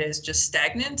view that is just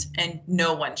stagnant and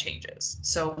no one changes.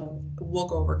 So we'll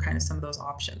go over kind of some of those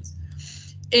options.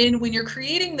 And when you're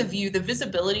creating the view, the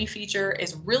visibility feature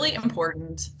is really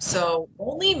important. So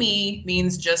only me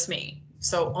means just me.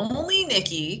 So only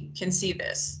Nikki can see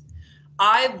this.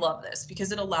 I love this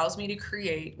because it allows me to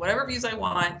create whatever views I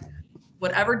want,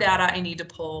 whatever data I need to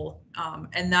pull,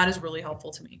 and that is really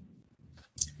helpful to me.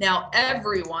 Now,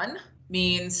 everyone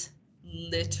means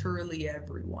literally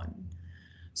everyone.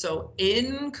 So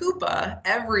in Coupa,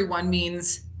 everyone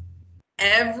means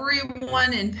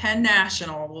everyone in Penn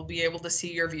National will be able to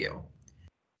see your view.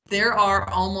 There are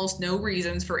almost no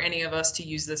reasons for any of us to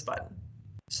use this button.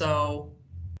 So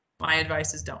my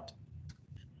advice is don't.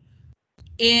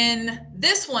 In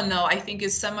this one, though, I think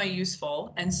is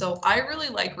semi-useful. And so I really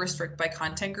like restrict by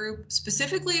content group,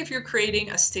 specifically if you're creating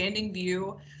a standing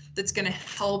view that's going to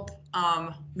help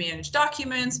manage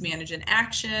documents, manage an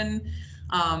action,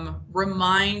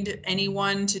 remind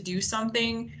anyone to do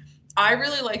something. I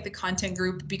really like the content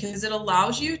group because it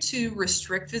allows you to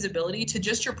restrict visibility to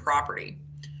just your property.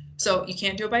 So you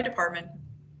can't do it by department.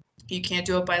 You can't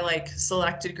do it by like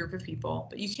selected group of people,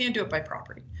 but you can do it by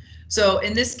property. So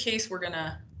in this case, we're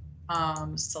gonna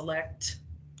select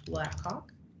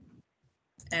Blackhawk,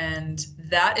 and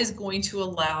that is going to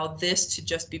allow this to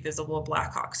just be visible at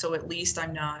Blackhawk. So at least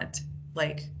I'm not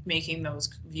like making those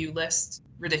view lists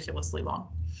ridiculously long.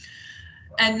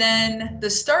 And then the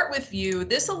start with view,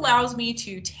 this allows me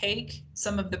to take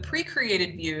some of the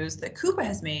pre-created views that Coupa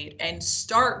has made and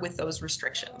start with those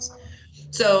restrictions.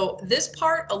 So this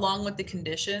part, along with the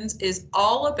conditions, is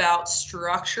all about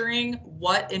structuring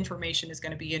what information is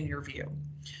going to be in your view.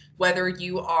 Whether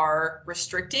you are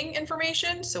restricting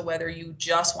information, so whether you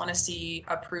just want to see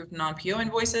approved non-PO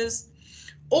invoices,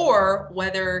 or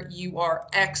whether you are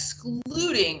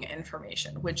excluding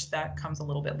information, which that comes a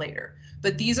little bit later.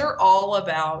 But these are all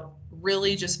about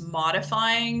really just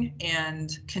modifying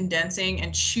and condensing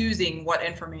and choosing what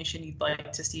information you'd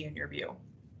like to see in your view.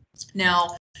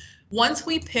 Now, once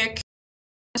we pick,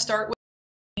 start with,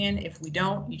 and if we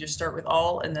don't, you just start with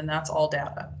all, and then that's all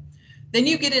data. Then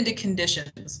you get into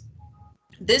conditions.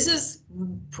 This is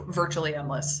virtually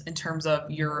endless in terms of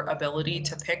your ability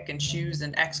to pick and choose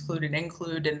and exclude and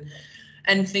include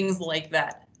and things like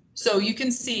that. So you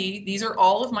can see these are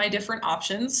all of my different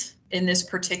options in this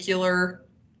particular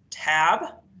tab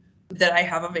that I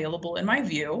have available in my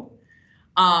view.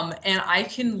 And I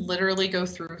can literally go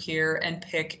through here and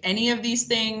pick any of these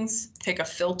things, pick a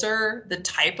filter, the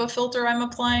type of filter I'm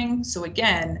applying. So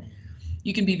again,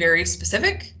 you can be very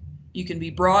specific, you can be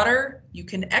broader, you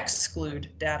can exclude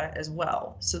data as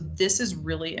well. So this is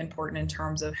really important in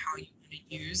terms of how you want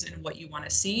to use and what you want to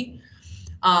see.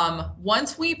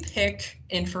 Once we pick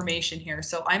information here,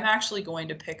 so I'm actually going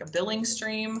to pick a billing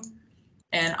stream,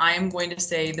 and I am going to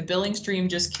say the billing stream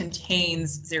just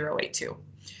contains 082.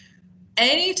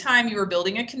 Anytime you are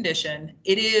building a condition,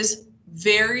 it is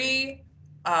very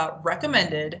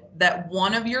recommended that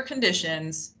one of your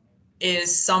conditions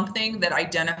is something that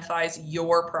identifies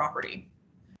your property,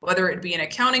 whether it be an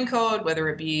accounting code, whether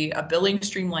it be a billing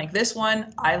stream like this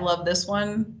one. I love this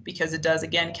one because it does,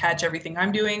 again, catch everything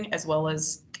I'm doing as well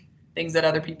as things that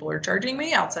other people are charging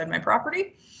me outside my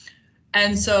property.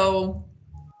 And so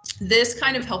this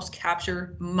kind of helps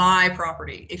capture my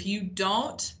property. If you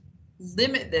don't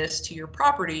limit this to your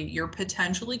property, you're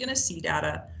potentially going to see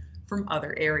data from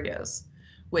other areas,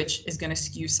 which is going to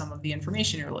skew some of the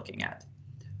information you're looking at.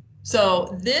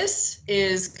 So this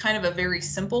is kind of a very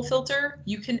simple filter.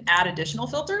 You can add additional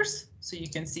filters. So you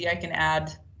can see I can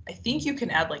add, I think you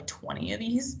can add like 20 of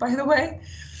these, by the way.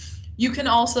 You can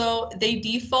also, they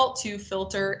default to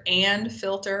filter and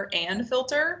filter and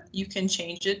filter. You can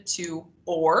change it to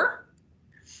or.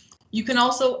 You can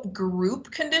also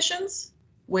group conditions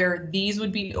where these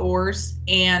would be ors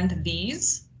and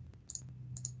these.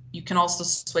 You can also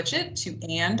switch it to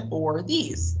and or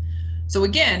these. So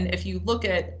again, if you look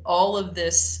at all of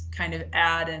this kind of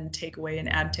add and take away and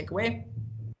add and take away,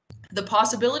 the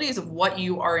possibilities of what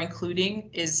you are including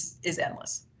is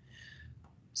endless.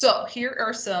 So here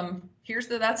are some,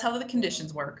 that's how the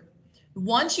conditions work.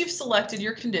 Once you've selected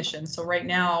your condition, so right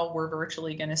now we're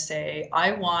virtually going to say,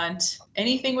 I want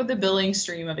anything with a billing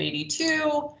stream of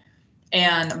 82,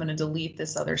 and I'm going to delete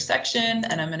this other section,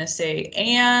 and I'm going to say,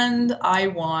 and I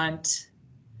want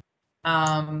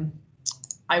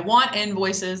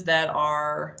invoices that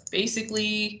are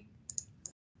basically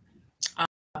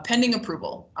pending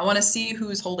approval. I want to see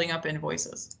who's holding up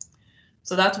invoices.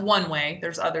 So that's one way.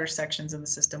 There's other sections in the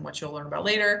system, which you'll learn about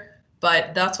later,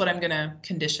 but that's what I'm going to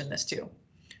condition this to.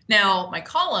 Now, my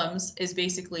columns is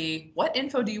basically what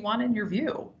info do you want in your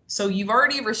view? So you've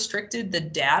already restricted the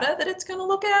data that it's going to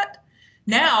look at.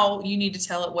 Now you need to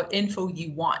tell it what info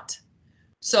you want.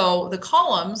 So the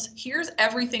columns, here's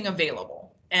everything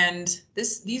available. And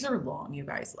these are long, you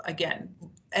guys. Again,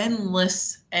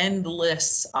 endless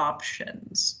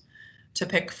options to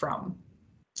pick from.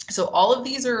 So all of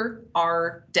these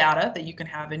are data that you can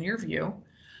have in your view.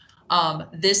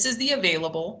 This is the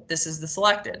available, this is the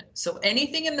selected. So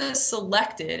anything in the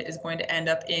selected is going to end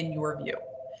up in your view.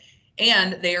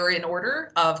 And they are in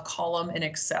order of column in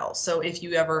Excel. So if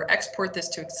you ever export this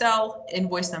to Excel,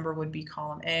 invoice number would be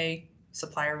column A,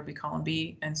 supplier would be column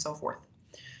B, and so forth.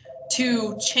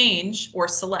 To change or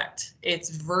select, it's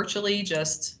virtually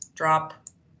just drop,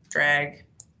 drag,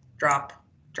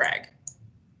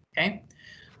 okay?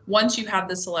 Once you have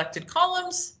the selected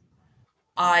columns,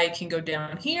 I can go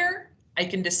down here. I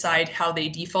can decide how they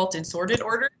default in sorted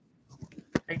order.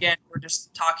 Again, we're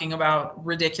just talking about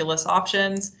ridiculous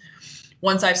options.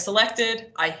 Once I've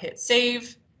selected, I hit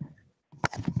save.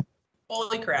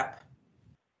 Holy crap.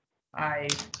 I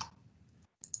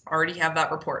already have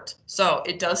that report. So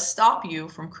it does stop you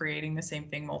from creating the same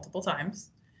thing multiple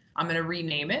times. I'm going to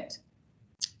rename it.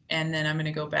 And then I'm going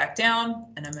to go back down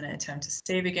and I'm going to attempt to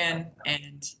save again,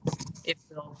 and it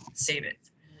will save it.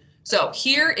 So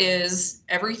here is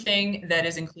everything that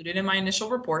is included in my initial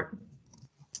report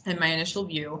and my initial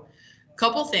view.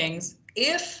 Couple things.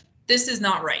 If this is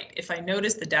not right, if I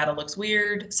notice the data looks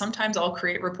weird, sometimes I'll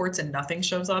create reports and nothing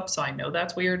shows up, so I know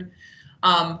that's weird.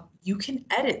 You can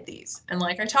edit these. And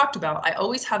like I talked about, I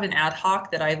always have an ad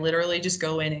hoc that I literally just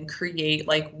go in and create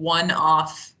like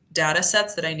one-off data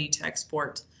sets that I need to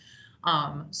export.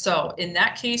 So in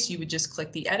that case, you would just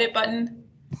click the edit button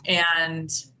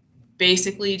and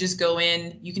basically just go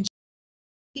in. You can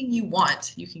change anything you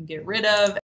want. You can get rid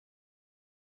of,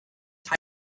 type,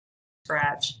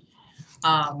 scratch.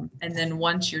 And then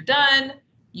once you're done,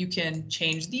 you can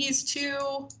change these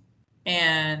two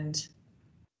and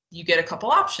you get a couple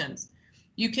options.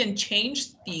 You can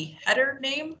change the header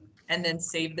name and then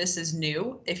save this as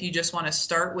new if you just want to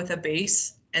start with a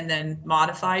base and then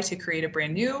modify to create a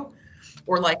brand new.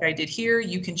 Or like I did here,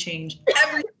 you can change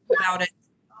everything about it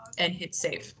and hit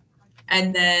save.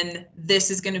 And then this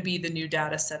is going to be the new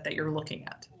data set that you're looking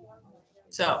at.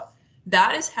 So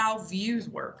that is how views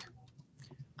work.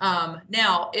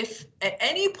 Now, if at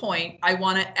any point I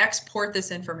want to export this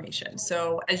information,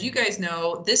 so as you guys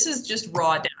know, this is just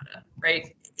raw data,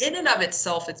 right? In and of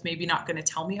itself, it's maybe not going to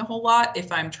tell me a whole lot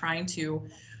if I'm trying to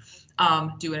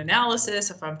do an analysis,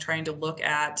 if I'm trying to look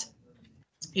at,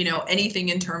 you know, anything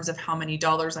in terms of how many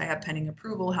dollars I have pending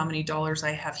approval, how many dollars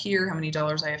I have here, how many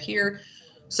dollars I have here.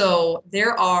 So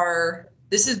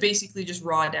this is basically just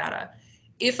raw data.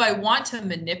 If I want to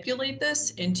manipulate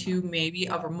this into maybe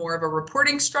more of a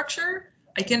reporting structure,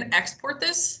 I can export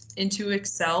this into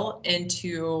Excel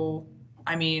anytime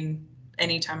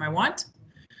I want.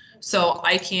 So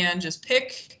I can just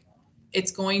pick,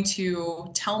 it's going to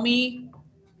tell me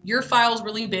your file's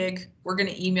really big, we're going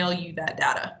to email you that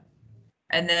data.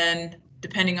 And then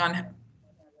depending on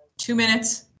 2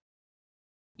 minutes,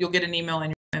 you'll get an email in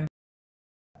your inbox.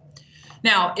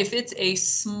 Now, if it's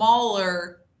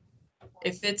smaller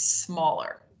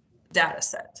data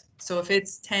set, so if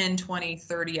it's 10, 20,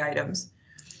 30 items,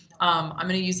 I'm going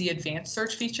to use the advanced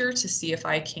search feature to see if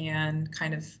I can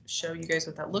kind of show you guys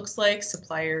what that looks like.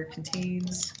 Supplier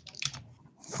contains.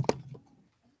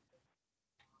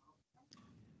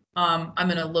 I'm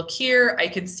going to look here. I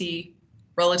can see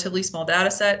relatively small data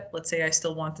set. Let's say I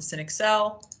still want this in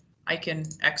Excel. I can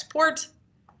export,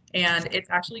 and it's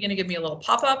actually going to give me a little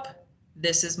pop-up.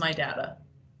 This is my data.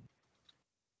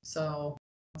 So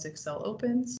once Excel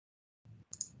opens,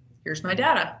 here's my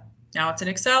data. Now it's in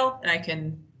Excel, and I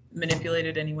can manipulate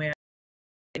it any way I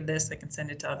like this. I can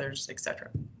send it to others, etc.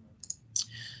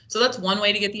 So that's one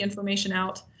way to get the information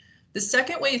out. The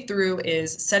second way through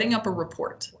is setting up a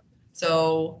report.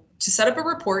 So to set up a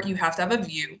report, you have to have a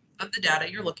view of the data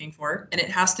you're looking for, and it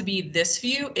has to be this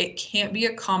view. It can't be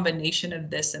a combination of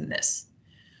this and this.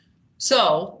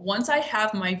 So once I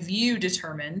have my view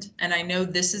determined and I know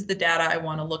this is the data I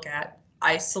want to look at,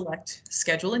 I select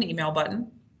schedule an email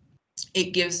button.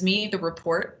 It gives me the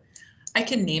report. I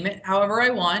can name it however I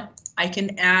want. I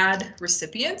can add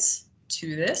recipients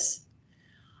to this.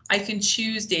 I can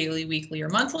choose daily, weekly, or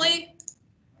monthly.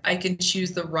 I can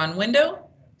choose the run window,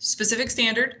 specific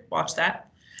standard, watch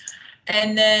that.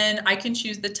 And then I can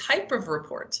choose the type of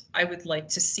report I would like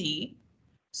to see.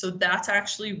 So that's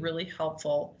actually really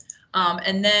helpful.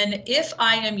 And then if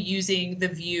I am using the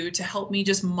view to help me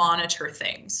just monitor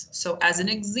things. So as an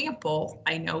example,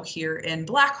 I know here in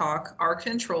Blackhawk, our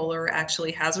controller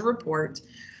actually has a report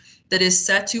that is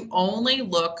set to only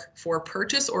look for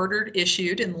purchase ordered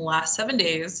issued in the last 7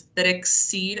 days that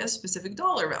exceed a specific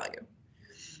dollar value.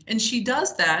 And she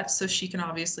does that so she can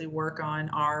obviously work on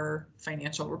our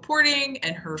financial reporting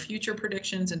and her future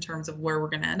predictions in terms of where we're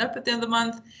going to end up at the end of the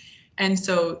month. And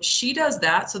so she does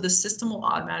that. So the system will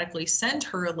automatically send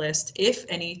her a list if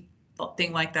anything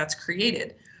like that's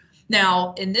created.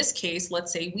 Now, in this case,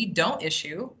 let's say we don't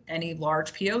issue any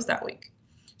large POs that week.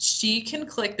 She can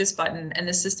click this button and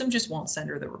the system just won't send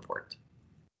her the report.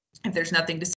 If there's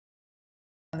nothing to send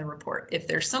on the report, if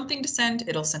there's something to send,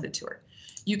 it'll send it to her.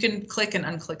 You can click and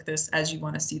unclick this as you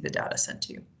want to see the data sent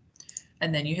to you.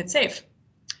 And then you hit save.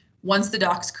 Once the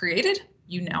doc's created,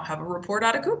 you now have a report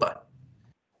out of Coupa.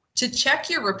 To check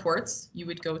your reports, you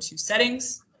would go to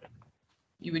settings,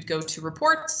 you would go to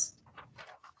reports.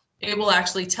 It will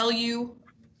actually tell you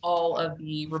all of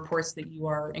the reports that you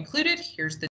are included.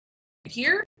 Here's the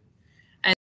here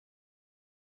and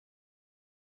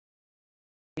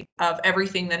of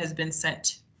everything that has been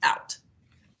sent out.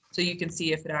 So you can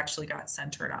see if it actually got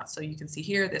sent or not. So you can see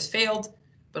here, this failed,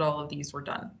 but all of these were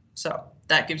done. So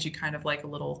that gives you kind of like a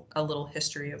little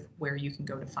history of where you can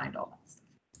go to find all that stuff.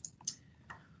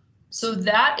 So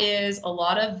that is a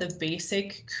lot of the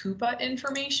basic Coupa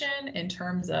information in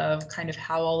terms of kind of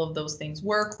how all of those things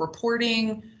work,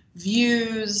 reporting,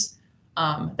 views,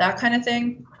 that kind of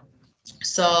thing.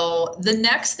 So the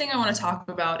next thing I want to talk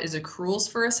about is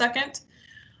accruals for a second.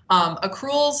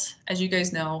 Accruals, as you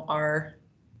guys know, are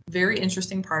a very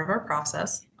interesting part of our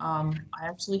process. I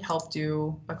actually help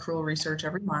do accrual research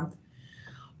every month.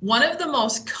 One of the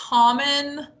most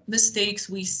common mistakes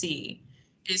we see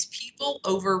is people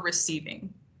over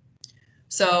receiving.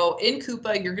 So in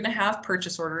Coupa, you're going to have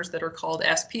purchase orders that are called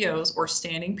SPOs or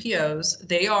standing POs.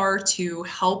 They are to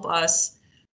help us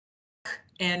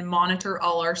and monitor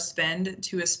all our spend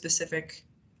to a specific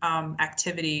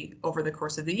activity over the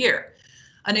course of the year.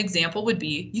 An example would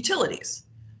be utilities.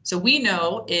 So we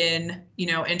know in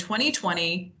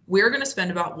 2020, we're going to spend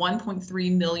about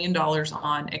 $1.3 million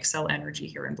on Xcel Energy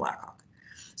here in Blackhawk.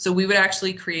 So we would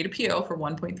actually create a PO for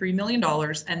 $1.3 million,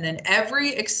 and then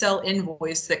every Xcel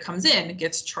invoice that comes in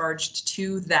gets charged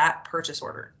to that purchase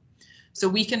order. So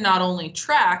we can not only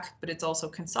track, but it's also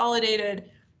consolidated.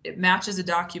 It matches a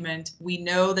document. We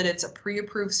know that it's a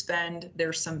pre-approved spend.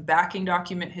 There's some backing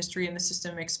document history in the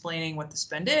system explaining what the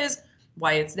spend is,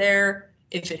 why it's there,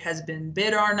 if it has been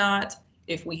bid or not,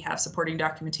 if we have supporting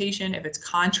documentation, if it's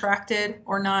contracted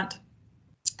or not,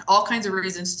 all kinds of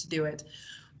reasons to do it.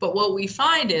 But what we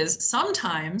find is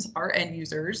sometimes our end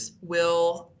users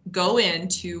will go in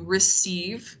to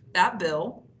receive that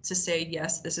bill to say,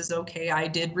 yes, this is okay. I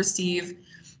did receive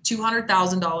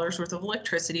 $200,000 worth of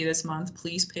electricity this month.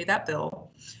 Please pay that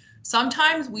bill.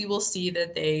 Sometimes we will see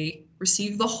that they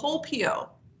receive the whole PO.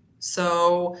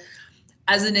 So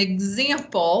as an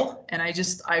example, and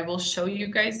I will show you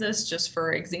guys this just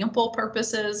for example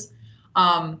purposes.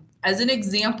 As an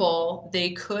example,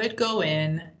 they could go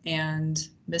in and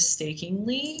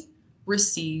mistakenly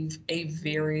receive a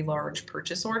very large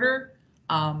purchase order,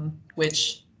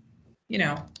 which,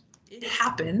 it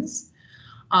happens.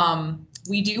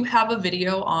 We do have a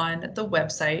video on the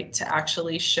website to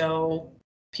actually show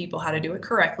people how to do it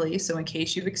correctly. So in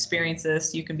case you've experienced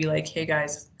this, you can be like, hey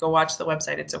guys, go watch the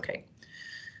website. It's okay.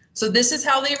 So this is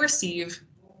how they receive.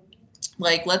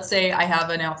 Like, let's say I have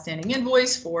an outstanding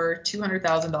invoice for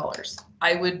 $200,000.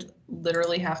 I would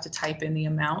literally have to type in the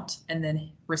amount and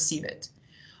then receive it.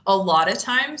 A lot of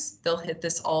times they'll hit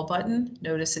this all button.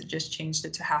 Notice it just changed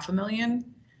it to $500,000,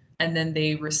 and then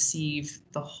they receive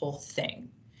the whole thing.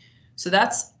 So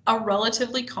that's a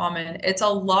relatively common. It's a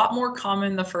lot more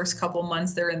common the first couple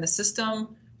months they're in the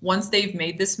system. Once they've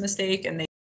made this mistake and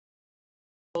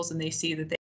they see that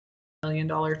they have $1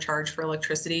 million charge for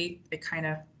electricity, it kind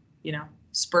of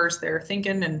spurs their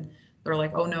thinking, and they're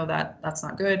like, oh no, that's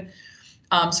not good.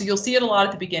 So you'll see it a lot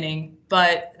at the beginning,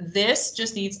 but this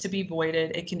just needs to be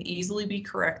voided. It can easily be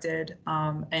corrected,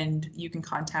 and you can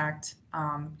contact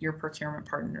your procurement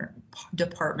partner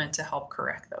department to help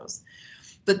correct those.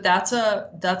 But that's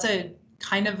a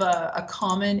kind of a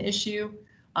common issue.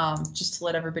 Just to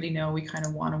let everybody know, we kind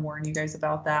of want to warn you guys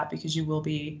about that because you will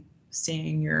be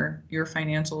seeing your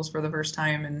financials for the first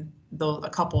time, and a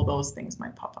couple of those things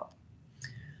might pop up.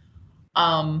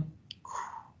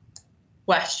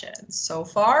 Questions so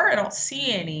far? I don't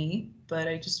see any, but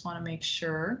I just want to make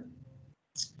sure.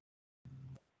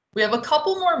 We have a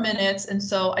couple more minutes, and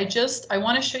so I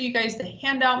want to show you guys the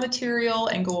handout material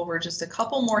and go over just a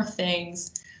couple more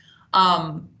things.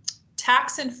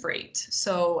 Tax and freight.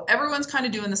 So everyone's kind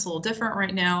of doing this a little different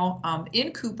right now.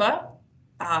 In Coupa,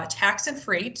 tax and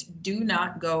freight do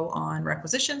not go on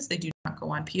requisitions. They do not go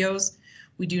on POs.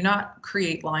 We do not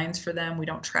create lines for them. We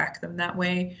don't track them that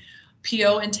way.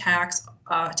 PO and tax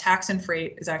and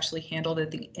freight is actually handled at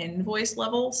the invoice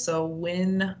level. So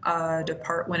when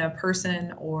a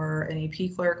person or an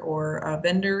AP clerk or a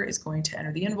vendor is going to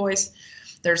enter the invoice,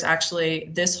 there's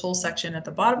actually this whole section at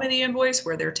the bottom of the invoice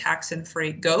where their tax and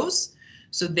freight goes.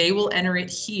 So they will enter it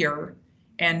here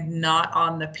and not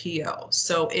on the PO.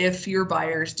 So if your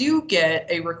buyers do get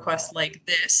a request like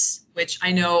this, which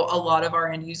I know a lot of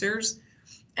our end users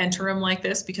enter them like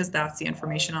this because that's the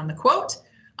information on the quote,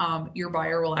 your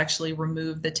buyer will actually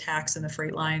remove the tax and the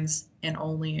freight lines and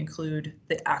only include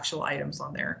the actual items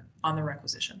on the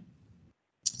requisition.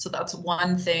 So that's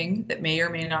one thing that may or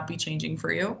may not be changing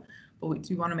for you, but we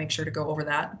do want to make sure to go over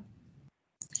that.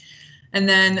 And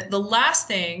then the last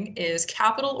thing is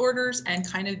capital orders and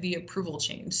kind of the approval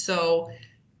chain. So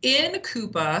in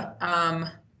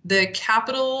Coupa, the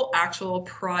capital actual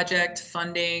project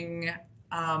funding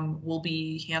will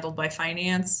be handled by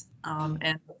finance,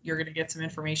 and you're going to get some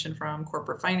information from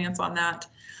corporate finance on that.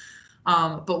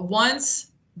 But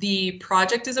once the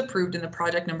project is approved and the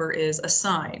project number is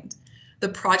assigned, the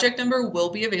project number will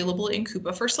be available in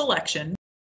Coupa for selection.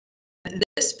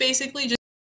 This basically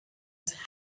just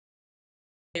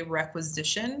a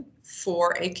requisition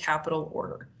for a capital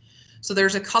order. So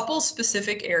there's a couple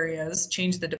specific areas.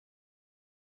 Change the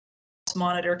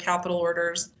monitor capital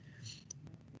orders.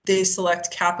 They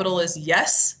select capital as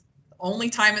yes. Only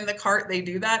time in the cart they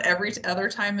do that. Every other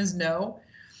time is no.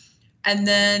 And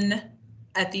then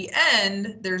at the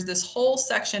end, there's this whole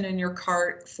section in your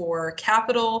cart for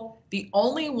capital. The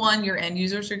only one your end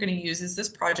users are going to use is this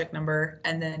project number,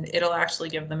 and then it'll actually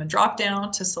give them a drop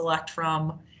down to select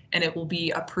from, and it will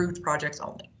be approved projects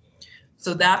only.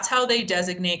 So that's how they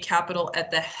designate capital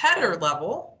at the header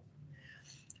level.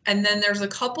 And then there's a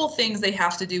couple things they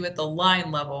have to do at the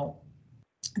line level.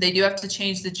 They do have to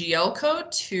change the GL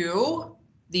code to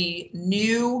the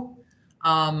new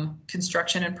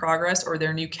construction in progress, or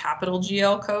their new capital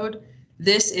GL code.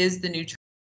 This is the new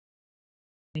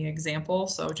example.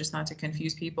 So just not to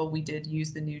confuse people, we did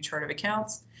use the new chart of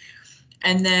accounts.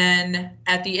 And then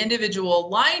at the individual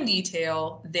line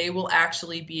detail, they will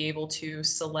actually be able to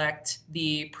select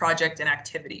the project and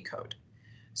activity code.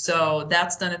 So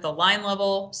that's done at the line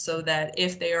level, so that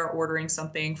if they are ordering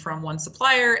something from one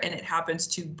supplier and it happens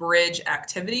to bridge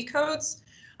activity codes,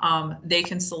 they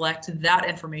can select that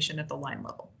information at the line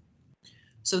level.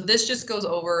 So this just goes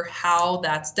over how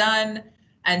that's done.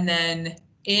 And then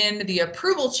in the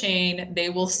approval chain, they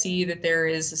will see that there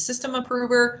is a system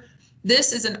approver.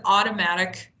 This is an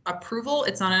automatic approval.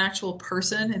 It's not an actual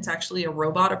person. It's actually a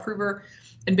robot approver.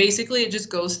 And basically, it just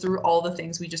goes through all the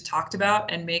things we just talked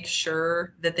about and makes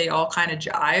sure that they all kind of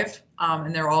jive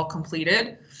and they're all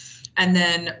completed. And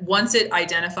then once it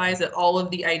identifies that all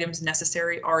of the items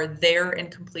necessary are there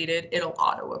and completed, it'll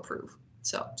auto approve.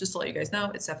 So just to let you guys know,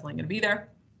 it's definitely going to be there.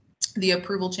 The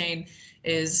approval chain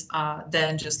is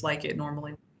then just like it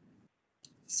normally.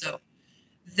 So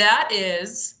that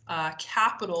is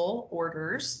capital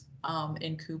orders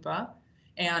in Coupa.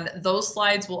 And those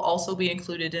slides will also be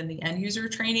included in the end user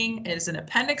training as an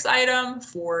appendix item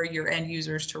for your end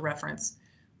users to reference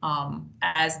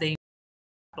as they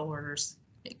capital orders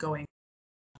going.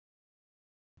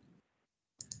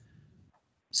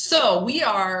 So we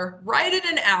are right at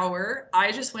an hour.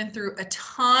 I just went through a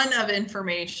ton of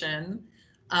information.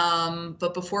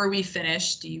 But before we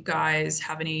finish, do you guys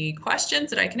have any questions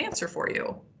that I can answer for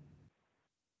you?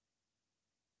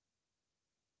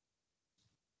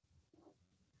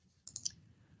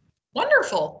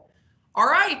 Wonderful. All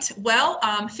right. Well,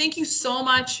 thank you so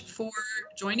much for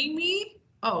joining me.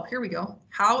 Oh, here we go.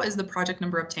 How is the project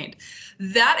number obtained?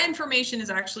 That information is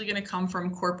actually going to come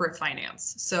from corporate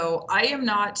finance. So I am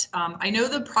not, I know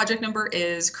the project number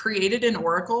is created in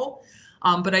Oracle,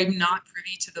 but I'm not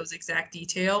privy to those exact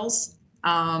details.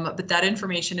 But that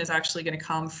information is actually going to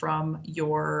come from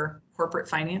your corporate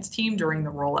finance team during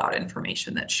the rollout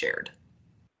information that's shared.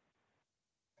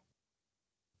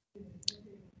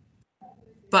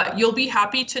 But you'll be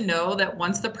happy to know that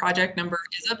once the project number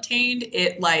is obtained,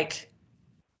 it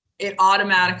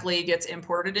automatically gets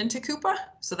imported into Coupa.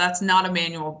 So that's not a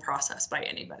manual process by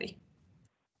anybody.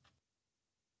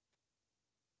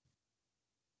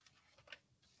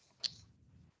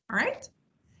 All right.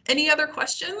 Any other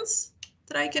questions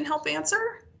that I can help answer?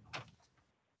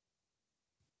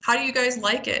 How do you guys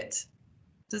like it?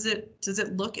 Does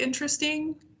it look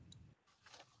interesting?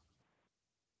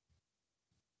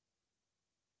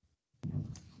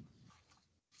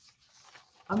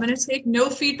 I'm going to take no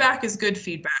feedback is good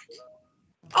feedback.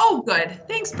 Oh, good.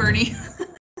 Thanks, Bernie.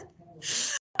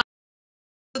 So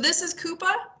this is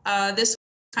Coupa. This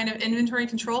kind of inventory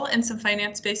control and some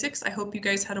finance basics. I hope you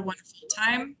guys had a wonderful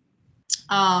time.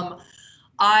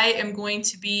 I am going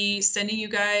to be sending you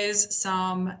guys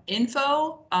some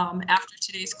info after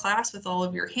today's class with all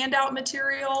of your handout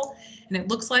material. And it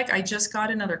looks like I just got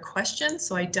another question,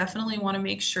 so I definitely want to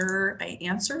make sure I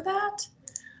answer that.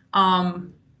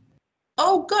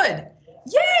 Oh, good.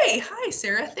 Yay! Hi,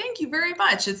 Sarah. Thank you very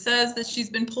much. It says that she's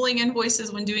been pulling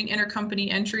invoices when doing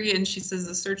intercompany entry, and she says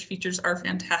the search features are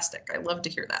fantastic. I love to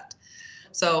hear that.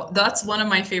 So that's one of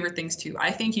my favorite things too. I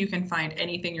think you can find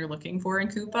anything you're looking for in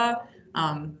Coupa.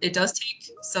 It does take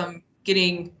some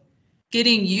getting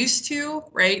used to,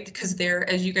 right? Because there,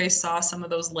 as you guys saw, some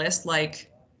of those lists, like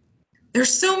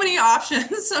there's so many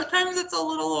options. Sometimes it's a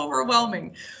little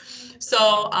overwhelming.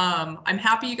 So I'm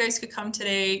happy you guys could come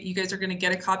today. You guys are going to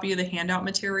get a copy of the handout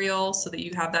material so that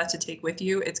you have that to take with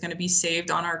you. It's going to be saved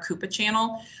on our Coupa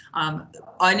channel.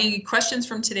 Any questions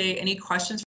from today, any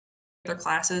questions from other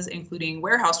classes, including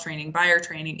warehouse training, buyer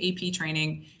training, AP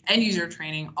training, end user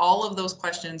training, all of those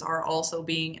questions are also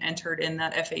being entered in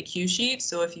that FAQ sheet.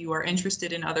 So if you are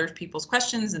interested in other people's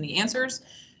questions and the answers,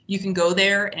 you can go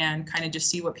there and kind of just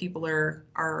see what people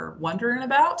are wondering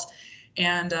about.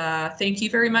 And thank you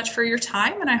very much for your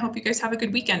time, and I hope you guys have a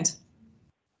good weekend.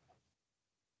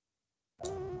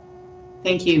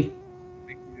 Thank you.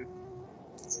 Thank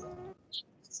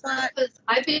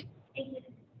you.